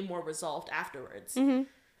feeling way more resolved afterwards.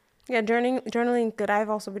 Yeah, journaling good.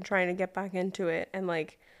 I've also been trying to get back into it. And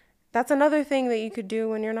like, that's another thing that you could do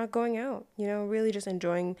when you're not going out. You know, really just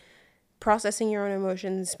enjoying processing your own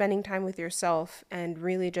emotions, spending time with yourself, and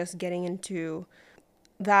really just getting into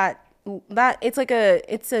that it's like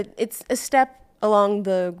it's a step along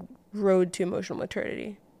the road to emotional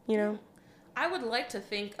maturity. You know? I would like to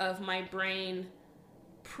think of my brain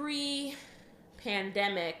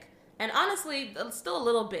pre-pandemic, and honestly, still a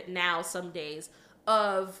little bit now some days,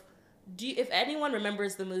 of, if anyone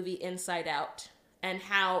remembers the movie Inside Out, and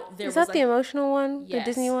how there was... Is that the emotional one? Yes,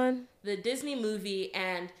 the Disney one? The Disney movie,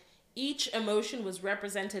 and each emotion was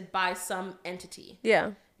represented by some entity.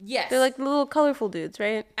 Yeah. Yes. They're like little colorful dudes,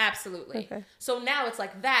 right? Absolutely. Okay. So now it's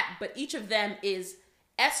like that, but each of them is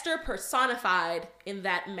Esther personified in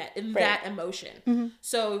that that emotion.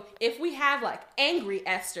 So if we have like angry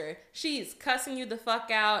Esther, she's cussing you the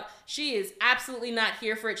fuck out. She is absolutely not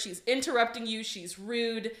here for it. She's interrupting you. She's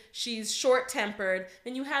rude. She's short-tempered.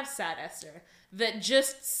 Then you have sad Esther that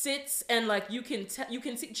just sits and like you can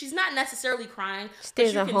see she's not necessarily crying.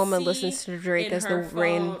 Stays at home and listens to Drake as the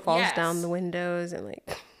rain falls down the windows and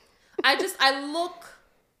like. I look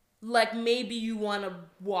like maybe you want to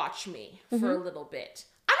watch me for a little bit.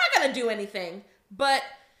 I'm not going to do anything, but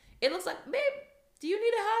it looks like, babe, do you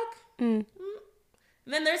need a hug? And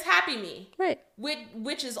then there's happy me. Right.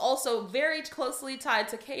 Which is also very closely tied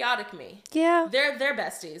to chaotic me. Yeah. They're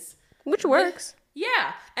besties. Which works.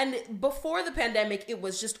 Yeah. And before the pandemic, it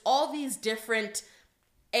was just all these different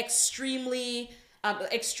extreme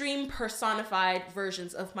personified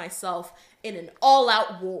versions of myself in an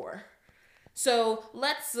all-out war. So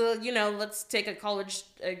let's take a college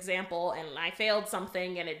example, and I failed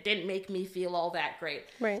something and it didn't make me feel all that great.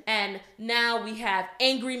 Right. And now we have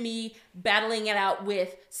angry me battling it out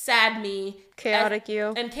with sad me, Chaotic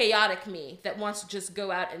you. and chaotic me that wants to just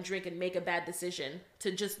go out and drink and make a bad decision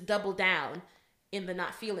to just double down in the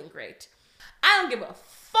not feeling great. I don't give a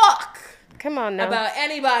fuck Come on now. about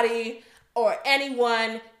anybody or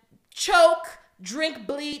anyone. Choke, drink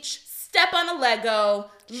bleach, step on a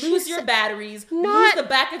Lego, lose your batteries, lose the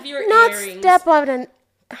back of your earrings.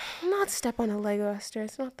 Not step on a Lego, Esther.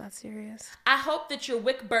 It's not that serious. I hope that your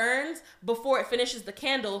wick burns before it finishes the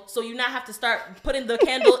candle, so you not have to start putting the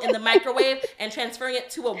candle in the microwave and transferring it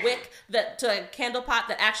to a wick to a candle pot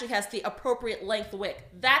that actually has the appropriate length wick.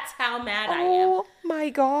 That's how mad I am. Oh my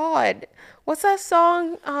God. What's that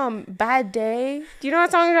song? Bad Day. Do you know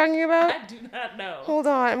what song I'm talking about? I do not know. Hold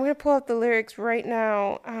on. I'm going to pull up the lyrics right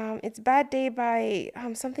now. It's Bad Day by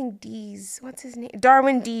something Dees. What's his name?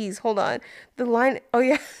 Darwin Dees. Hold on. The line. Oh,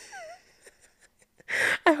 yeah.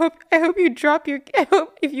 I hope you drop your. I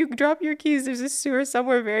hope if you drop your keys, there's a sewer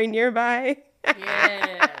somewhere very nearby.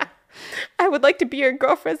 Yeah. I would like to be your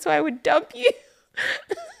girlfriend, so I would dump you.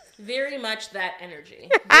 Very much that energy.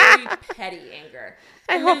 Very petty anger.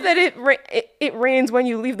 I hope that it rains when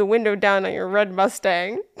you leave the window down on your red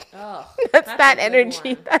Mustang. Oh, that's that a good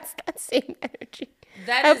energy. one. That's that same energy.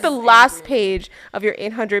 That I hope is the last angry. page of your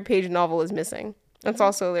 800-page novel is missing. That's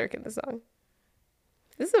also a lyric in the song.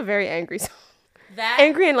 This is a very angry song. That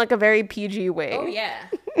Angry in like a very PG way. Oh yeah.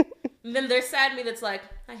 And then there's sad me that's like,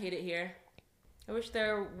 I hate it here. I wish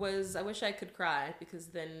I could cry, because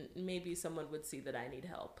then maybe someone would see that I need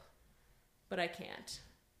help. But I can't.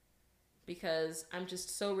 Because I'm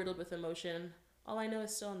just so riddled with emotion. All I know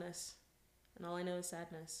is stillness. And all I know is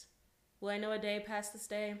sadness. Will I know a day past this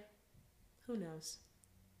day? Who knows?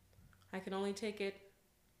 I can only take it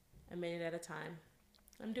a minute at a time.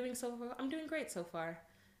 I'm doing great so far.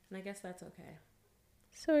 And I guess that's okay.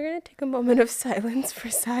 So we're going to take a moment of silence for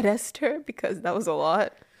sad Esther, because that was a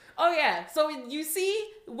lot. Oh yeah. So you see,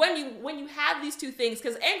 when you have these two things,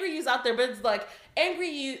 because angry you's out there, but it's like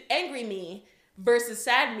angry me versus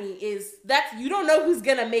sad me is that you don't know who's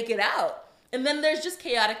gonna make it out. And then there's just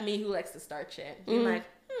chaotic me who likes to start shit. You're like,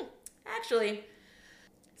 actually,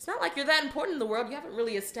 it's not like you're that important in the world. You haven't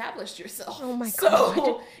really established yourself. Oh my God. So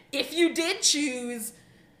God. if you did choose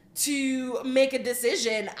to make a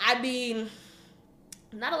decision, I mean,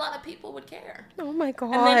 not a lot of people would care. Oh my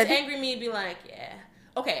God. And then angry me be like, yeah.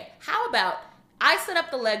 Okay, how about I set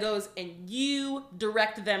up the Legos and you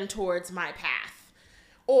direct them towards my path?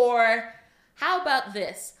 Or how about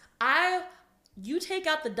this? You take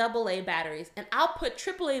out the AA batteries and I'll put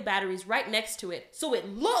AAA batteries right next to it, so it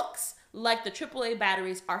looks like the AAA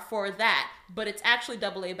batteries are for that, but it's actually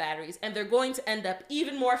AA batteries, and they're going to end up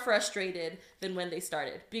even more frustrated than when they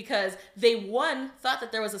started, because they thought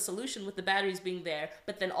that there was a solution with the batteries being there,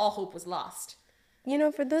 but then all hope was lost. You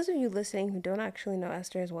know, for those of you listening who don't actually know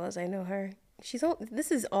Esther as well as I know her,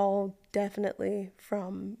 this is all definitely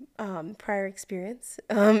from prior experience.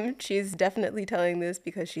 She's definitely telling this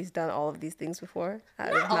because she's done all of these things before.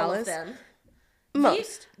 Out Not of all malice. of them.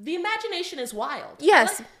 Most. The imagination is wild.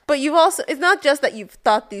 Yes, but it's not just that you've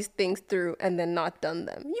thought these things through and then not done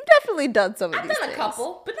them. You've definitely done some of I've these done things. a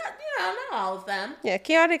couple, but not all of them. Yeah,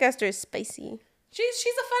 chaotic Esther is spicy. She's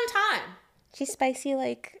a fun time. She's spicy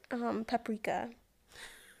like paprika.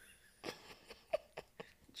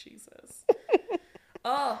 Jesus.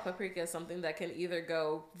 Oh, paprika is something that can either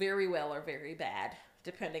go very well or very bad,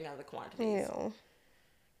 depending on the quantities. Ew.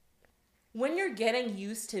 When you're getting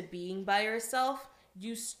used to being by yourself,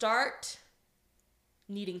 you start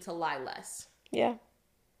needing to lie less. Yeah.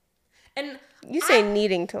 And You say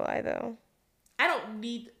needing to lie, though. I don't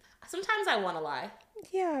need... Sometimes I want to lie.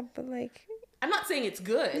 Yeah, but like... I'm not saying it's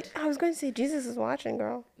good. I was going to say Jesus is watching,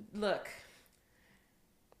 girl. Look.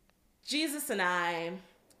 Jesus and I,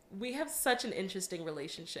 we have such an interesting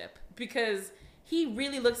relationship, because he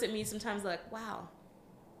really looks at me sometimes like, wow,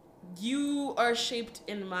 you are shaped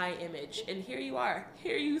in my image, and here you are.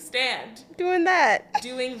 Here you stand. Doing that.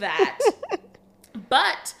 Doing that.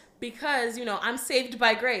 But because, I'm saved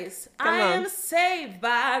by grace. I am saved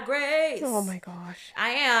by grace. Oh my gosh. I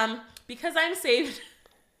am. Because I'm saved.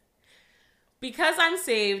 Because I'm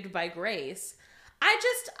saved by grace.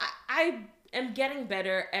 I am getting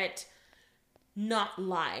better at not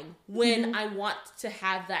lying when I want to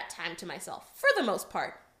have that time to myself, for the most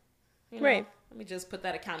part. Right. Let me just put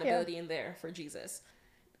that accountability in there for Jesus.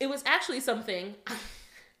 It was actually something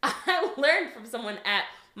I learned from someone at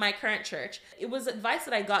my current church. It was advice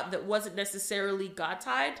that I got that wasn't necessarily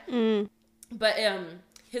God-tied, but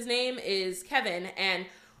his name is Kevin, and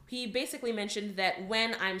he basically mentioned that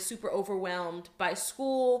when I'm super overwhelmed by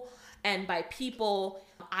school and by people,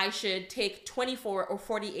 I should take 24 or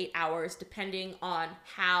 48 hours depending on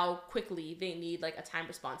how quickly they need like a time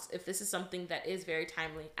response. If this is something that is very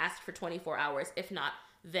timely, ask for 24 hours. If not,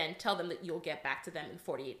 then tell them that you'll get back to them in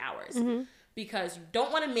 48 hours. Because you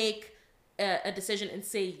don't want to make a decision and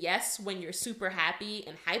say yes when you're super happy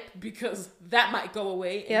and hype, because that might go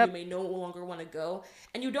away and you may no longer want to go.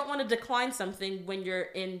 And you don't want to decline something when you're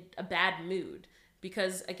in a bad mood,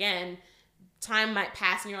 because again, time might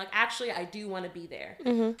pass and you're like, actually, I do want to be there.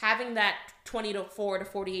 Having that 24 to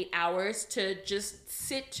 48 hours to just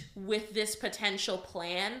sit with this potential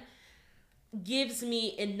plan gives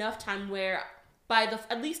me enough time where by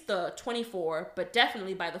at least the 24, but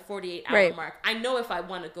definitely by the 48-hour mark, I know if I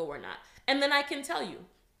want to go or not. And then I can tell you.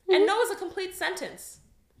 And no is a complete sentence.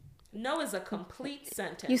 No is a complete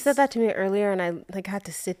sentence. You said that to me earlier, and I like had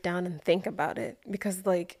to sit down and think about it, because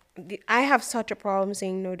like I have such a problem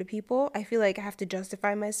saying no to people. I feel like I have to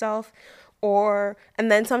justify myself, and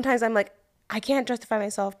then sometimes I'm like, I can't justify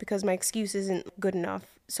myself because my excuse isn't good enough.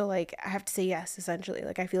 So like I have to say yes, essentially.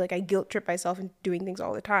 Like I feel like I guilt trip myself into doing things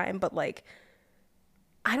all the time, but like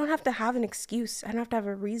I don't have to have an excuse. I don't have to have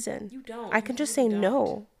a reason. You don't. I can just say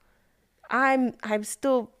no. I'm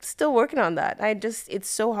still working on that. It's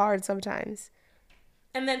so hard sometimes.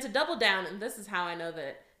 And then to double down, and this is how I know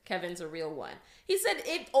that Kevin's a real one. He said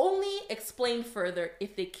it only explain further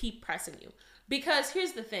if they keep pressing you. Because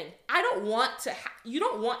here's the thing. You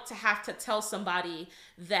don't want to have to tell somebody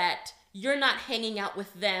that you're not hanging out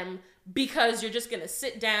with them because you're just going to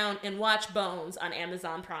sit down and watch Bones on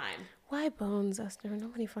Amazon Prime. Why Bones, Esther?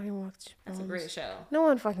 Nobody fucking watches Bones. That's a great show. No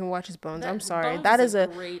one fucking watches Bones. I'm sorry. Bones that is a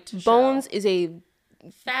great show. Bones is a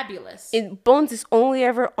fabulous. Bones is only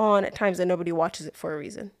ever on at times that nobody watches it for a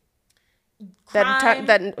reason. Crime,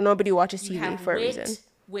 that nobody watches TV for a reason.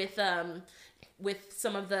 With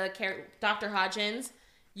some of the Dr. Hodgins,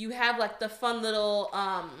 you have like the fun little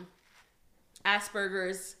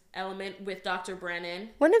Asperger's element with Dr. Brennan.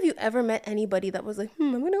 When have you ever met anybody that was like,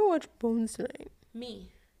 I'm gonna watch Bones tonight? Me.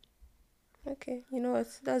 Okay,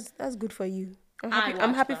 that's good for you.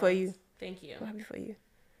 I'm happy for you. Thank you. I'm happy for you.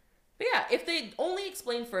 But yeah, if they only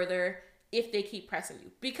explain further, if they keep pressing you.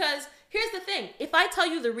 Because here's the thing. If I tell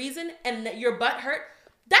you the reason and that your butt hurt,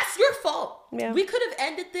 that's your fault. Yeah. We could have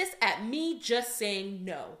ended this at me just saying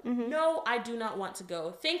no. No, I do not want to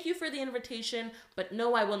go. Thank you for the invitation, but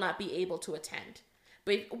no, I will not be able to attend.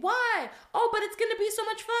 But why? Oh, but it's going to be so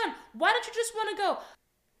much fun. Why don't you just want to go?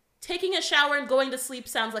 Taking a shower and going to sleep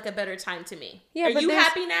sounds like a better time to me. Yeah, Are you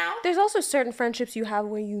happy now? There's also certain friendships you have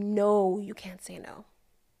where you know you can't say no.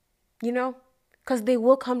 You know? Because they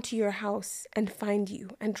will come to your house and find you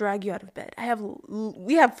and drag you out of bed.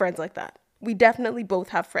 We have friends like that. We definitely both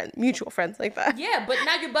have mutual friends like that. Yeah, but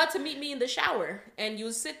now you're about to meet me in the shower and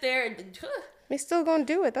you'll sit there and... They're still going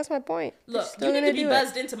to do it. That's my point. Look, you need to be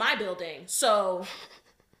buzzed into my building, so...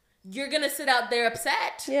 You're going to sit out there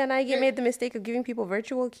upset. Yeah, and I made the mistake of giving people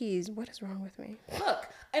virtual keys. What is wrong with me? Look,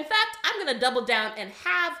 in fact, I'm going to double down and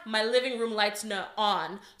have my living room lights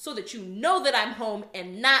on so that you know that I'm home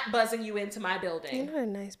and not buzzing you into my building. You're not a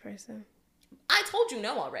nice person. I told you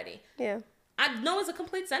no already. Yeah. No is a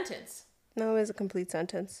complete sentence. No is a complete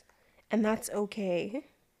sentence. And that's okay.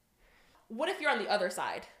 What if you're on the other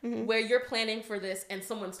side, where you're planning for this and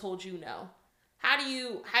someone's told you no? How do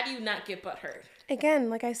you not get butthurt? Again,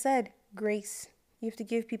 like I said, grace. You have to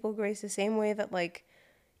give people grace the same way that, like,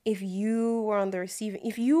 if you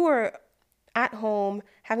were at home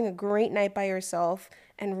having a great night by yourself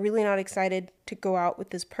and really not excited to go out with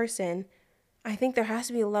this person, I think there has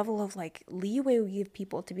to be a level of, like, leeway we give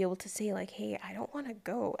people to be able to say, like, hey, I don't want to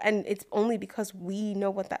go. And it's only because we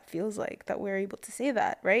know what that feels like that we're able to say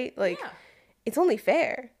that, right? Like, It's only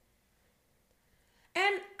fair.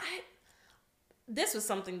 And this was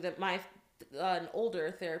something that an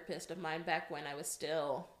older therapist of mine back when I was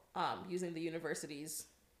still using the university's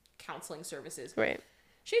counseling services. Right.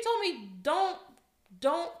 She told me,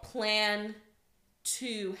 don't plan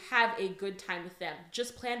to have a good time with them.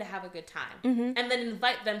 Just plan to have a good time. And then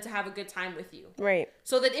invite them to have a good time with you. Right.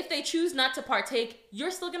 So that if they choose not to partake,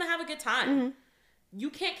 you're still going to have a good time. You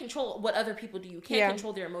can't control what other people do. You can't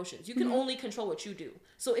control their emotions. You can only control what you do.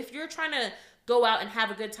 So if you're trying to go out and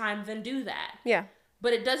have a good time, then do that. Yeah.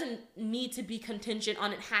 But it doesn't need to be contingent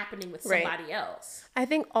on it happening with somebody else. I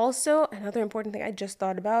think also another important thing I just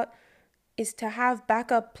thought about is to have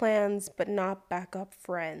backup plans, but not backup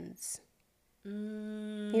friends.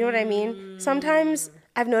 You know what I mean? Sometimes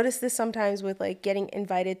I've noticed this sometimes with like getting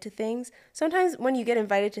invited to things. Sometimes when you get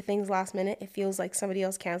invited to things last minute, it feels like somebody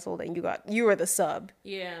else canceled and you were the sub.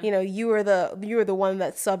 Yeah. You know, you were the one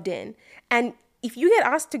that subbed in. And if you get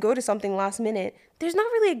asked to go to something last minute, there's not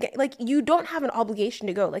really like you don't have an obligation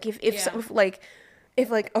to go. Like if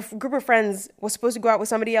a group of friends was supposed to go out with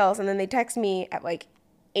somebody else and then they text me at like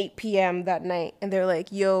 8 p.m. that night and they're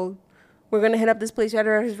like, "Yo, we're going to hit up this place. You had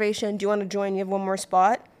a reservation. Do you want to join? You have one more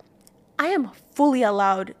spot." I am fully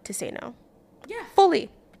allowed to say no. Yeah.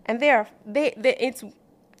 Fully. And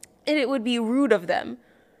it would be rude of them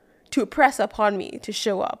to press upon me to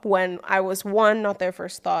show up when I was, one, not their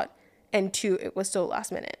first thought, and two, it was so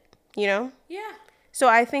last minute, you know? Yeah. So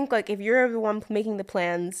I think like if you're the one making the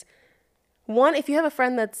plans, one, if you have a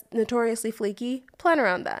friend that's notoriously flaky, plan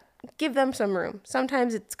around that. Give them some room.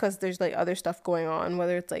 Sometimes it's because there's like other stuff going on,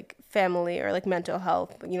 whether it's like family or like mental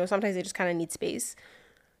health. You know, sometimes they just kind of need space.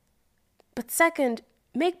 But second,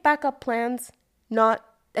 make backup plans,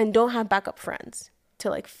 and don't have backup friends to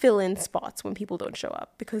like fill in spots when people don't show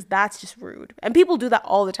up, because that's just rude. And people do that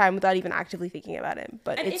all the time without even actively thinking about it.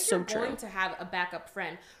 But and it's so true. If you're going to have a backup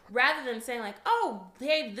friend, rather than saying like, "Oh,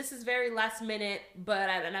 hey, this is very last minute, but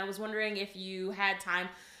I was wondering if you had time,"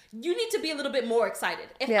 you need to be a little bit more excited.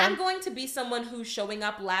 If I'm going to be someone who's showing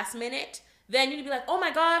up last minute, then you need to be like, "Oh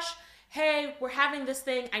my gosh, hey, we're having this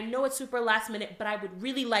thing. I know it's super last minute, but I would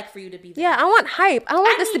really like for you to be there." Yeah, I want hype. I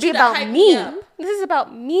want this to be about me. This is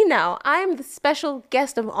about me now. I'm the special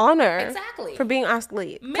guest of honor. Exactly. For being asked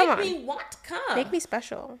late. Make me want to come. Make me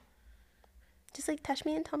special. Just like touch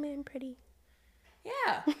me and tell me I'm pretty.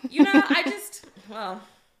 Yeah. You know, I just, well.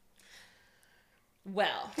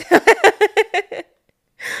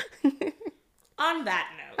 On that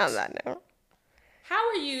note. How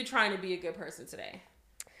are you trying to be a good person today?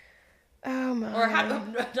 Oh my. Or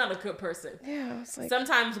not a good person. Yeah, it's like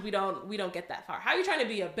sometimes we don't get that far. How are you trying to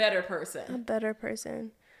be a better person? A better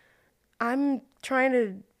person. I'm trying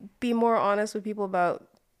to be more honest with people about,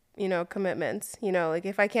 you know, commitments. You know, like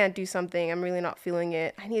if I can't do something, I'm really not feeling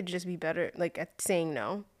it, I need to just be better like at saying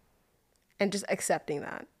no. And just accepting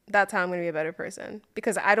that. That's how I'm going to be a better person,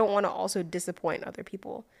 because I don't want to also disappoint other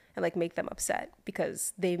people and like make them upset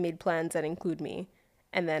because they've made plans that include me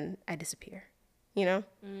and then I disappear, you know?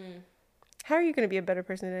 How are you going to be a better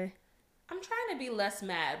person today? I'm trying to be less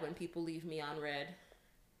mad when people leave me on red.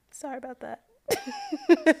 Sorry about that.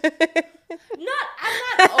 I'm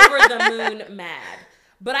not over the moon mad.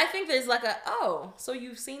 But I think there's like so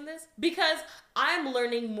you've seen this? Because I'm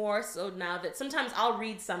learning more so now that sometimes I'll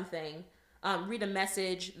read something, read a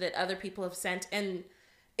message that other people have sent, and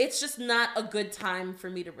it's just not a good time for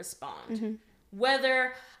me to respond. Mm-hmm.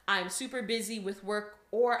 Whether I'm super busy with work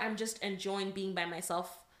or I'm just enjoying being by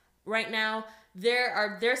myself right now,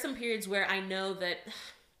 there's some periods where I know that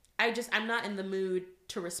I'm not in the mood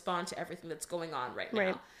to respond to everything that's going on right now.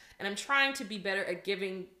 Right. And I'm trying to be better at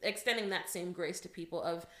extending that same grace to people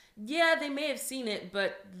of, yeah, they may have seen it,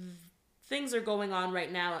 but things are going on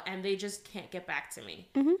right now and they just can't get back to me.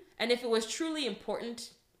 Mm-hmm. And if it was truly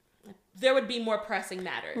important, there would be more pressing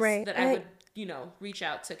matters that I would, reach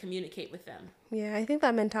out to communicate with them. Yeah, I think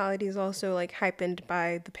that mentality is also like heightened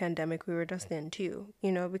by the pandemic we were just in too,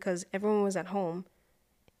 because everyone was at home.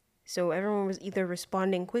 So everyone was either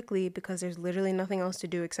responding quickly because there's literally nothing else to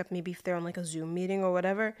do except maybe if they're on like a Zoom meeting or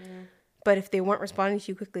whatever. Mm. But if they weren't responding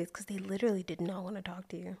to you quickly, it's because they literally did not want to talk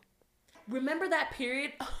to you. Remember that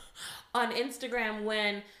period on Instagram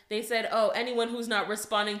when they said, "Oh, anyone who's not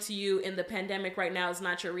responding to you in the pandemic right now is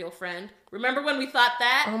not your real friend"? Remember when we thought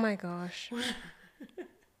that? Oh my gosh.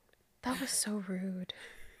 That was so rude.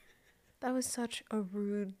 That was such a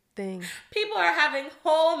rude thing. People are having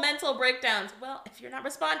whole mental breakdowns. Well, if you're not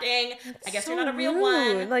responding, I guess you're not a real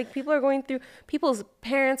one. Like people are going through, people's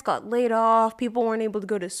parents got laid off. People weren't able to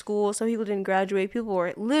go to school. Some people didn't graduate. People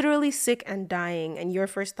were literally sick and dying. And your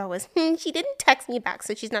first thought was, she didn't text me back,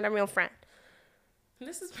 so she's not a real friend.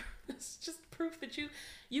 This is just proof that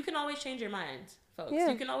you can always change your mind, folks.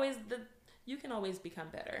 Yeah. You can always become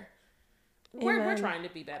better. We're trying to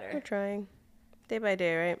be better. We're trying. Day by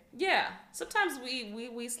day, right? Yeah. Sometimes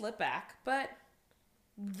we slip back, but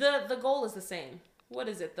the goal is the same. What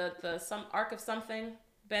is it? The some arc of something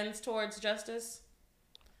bends towards justice.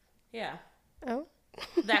 Yeah. Oh.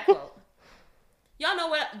 That quote. Y'all know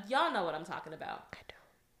what I'm talking about. I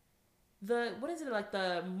don't. What is it, like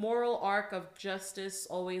the moral arc of justice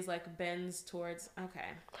always like bends towards? Okay.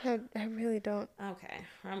 I really don't. Okay.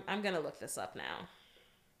 I'm gonna look this up now.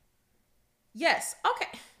 Yes.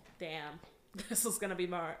 Okay. Damn. This is gonna be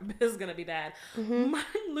bad.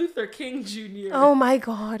 Martin Luther King Jr. Oh my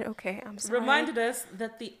God. Okay, I'm sorry. reminded us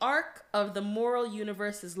that the arc of the moral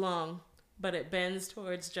universe is long, but it bends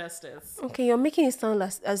towards justice. Okay, you're making it sound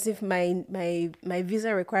as if my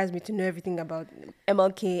visa requires me to know everything about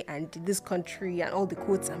MLK and this country and all the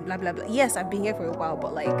quotes and blah blah blah. Yes, I've been here for a while,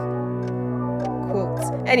 but like quotes.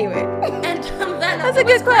 Anyway. And on that note, That's a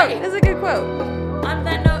good quote. That's a good quote. On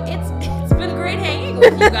that note, it's been great hanging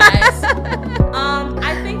with you guys.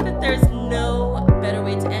 I think that there's no better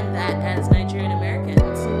way to end that as Nigerian Americans,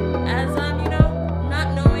 as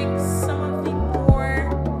not knowing some of the more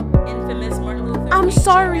infamous Martin Luther King. I'm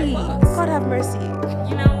sorry. books. God have mercy.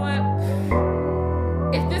 You know what?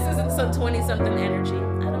 If this isn't some 20-something energy,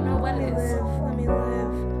 I don't know what it is. Let me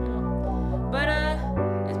live. But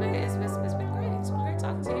it's been great. It's been great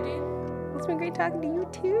talking to you, Dee. It's been great talking to you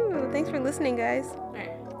too. Thanks for listening, guys. All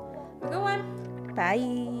right, good one.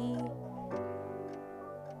 Bye.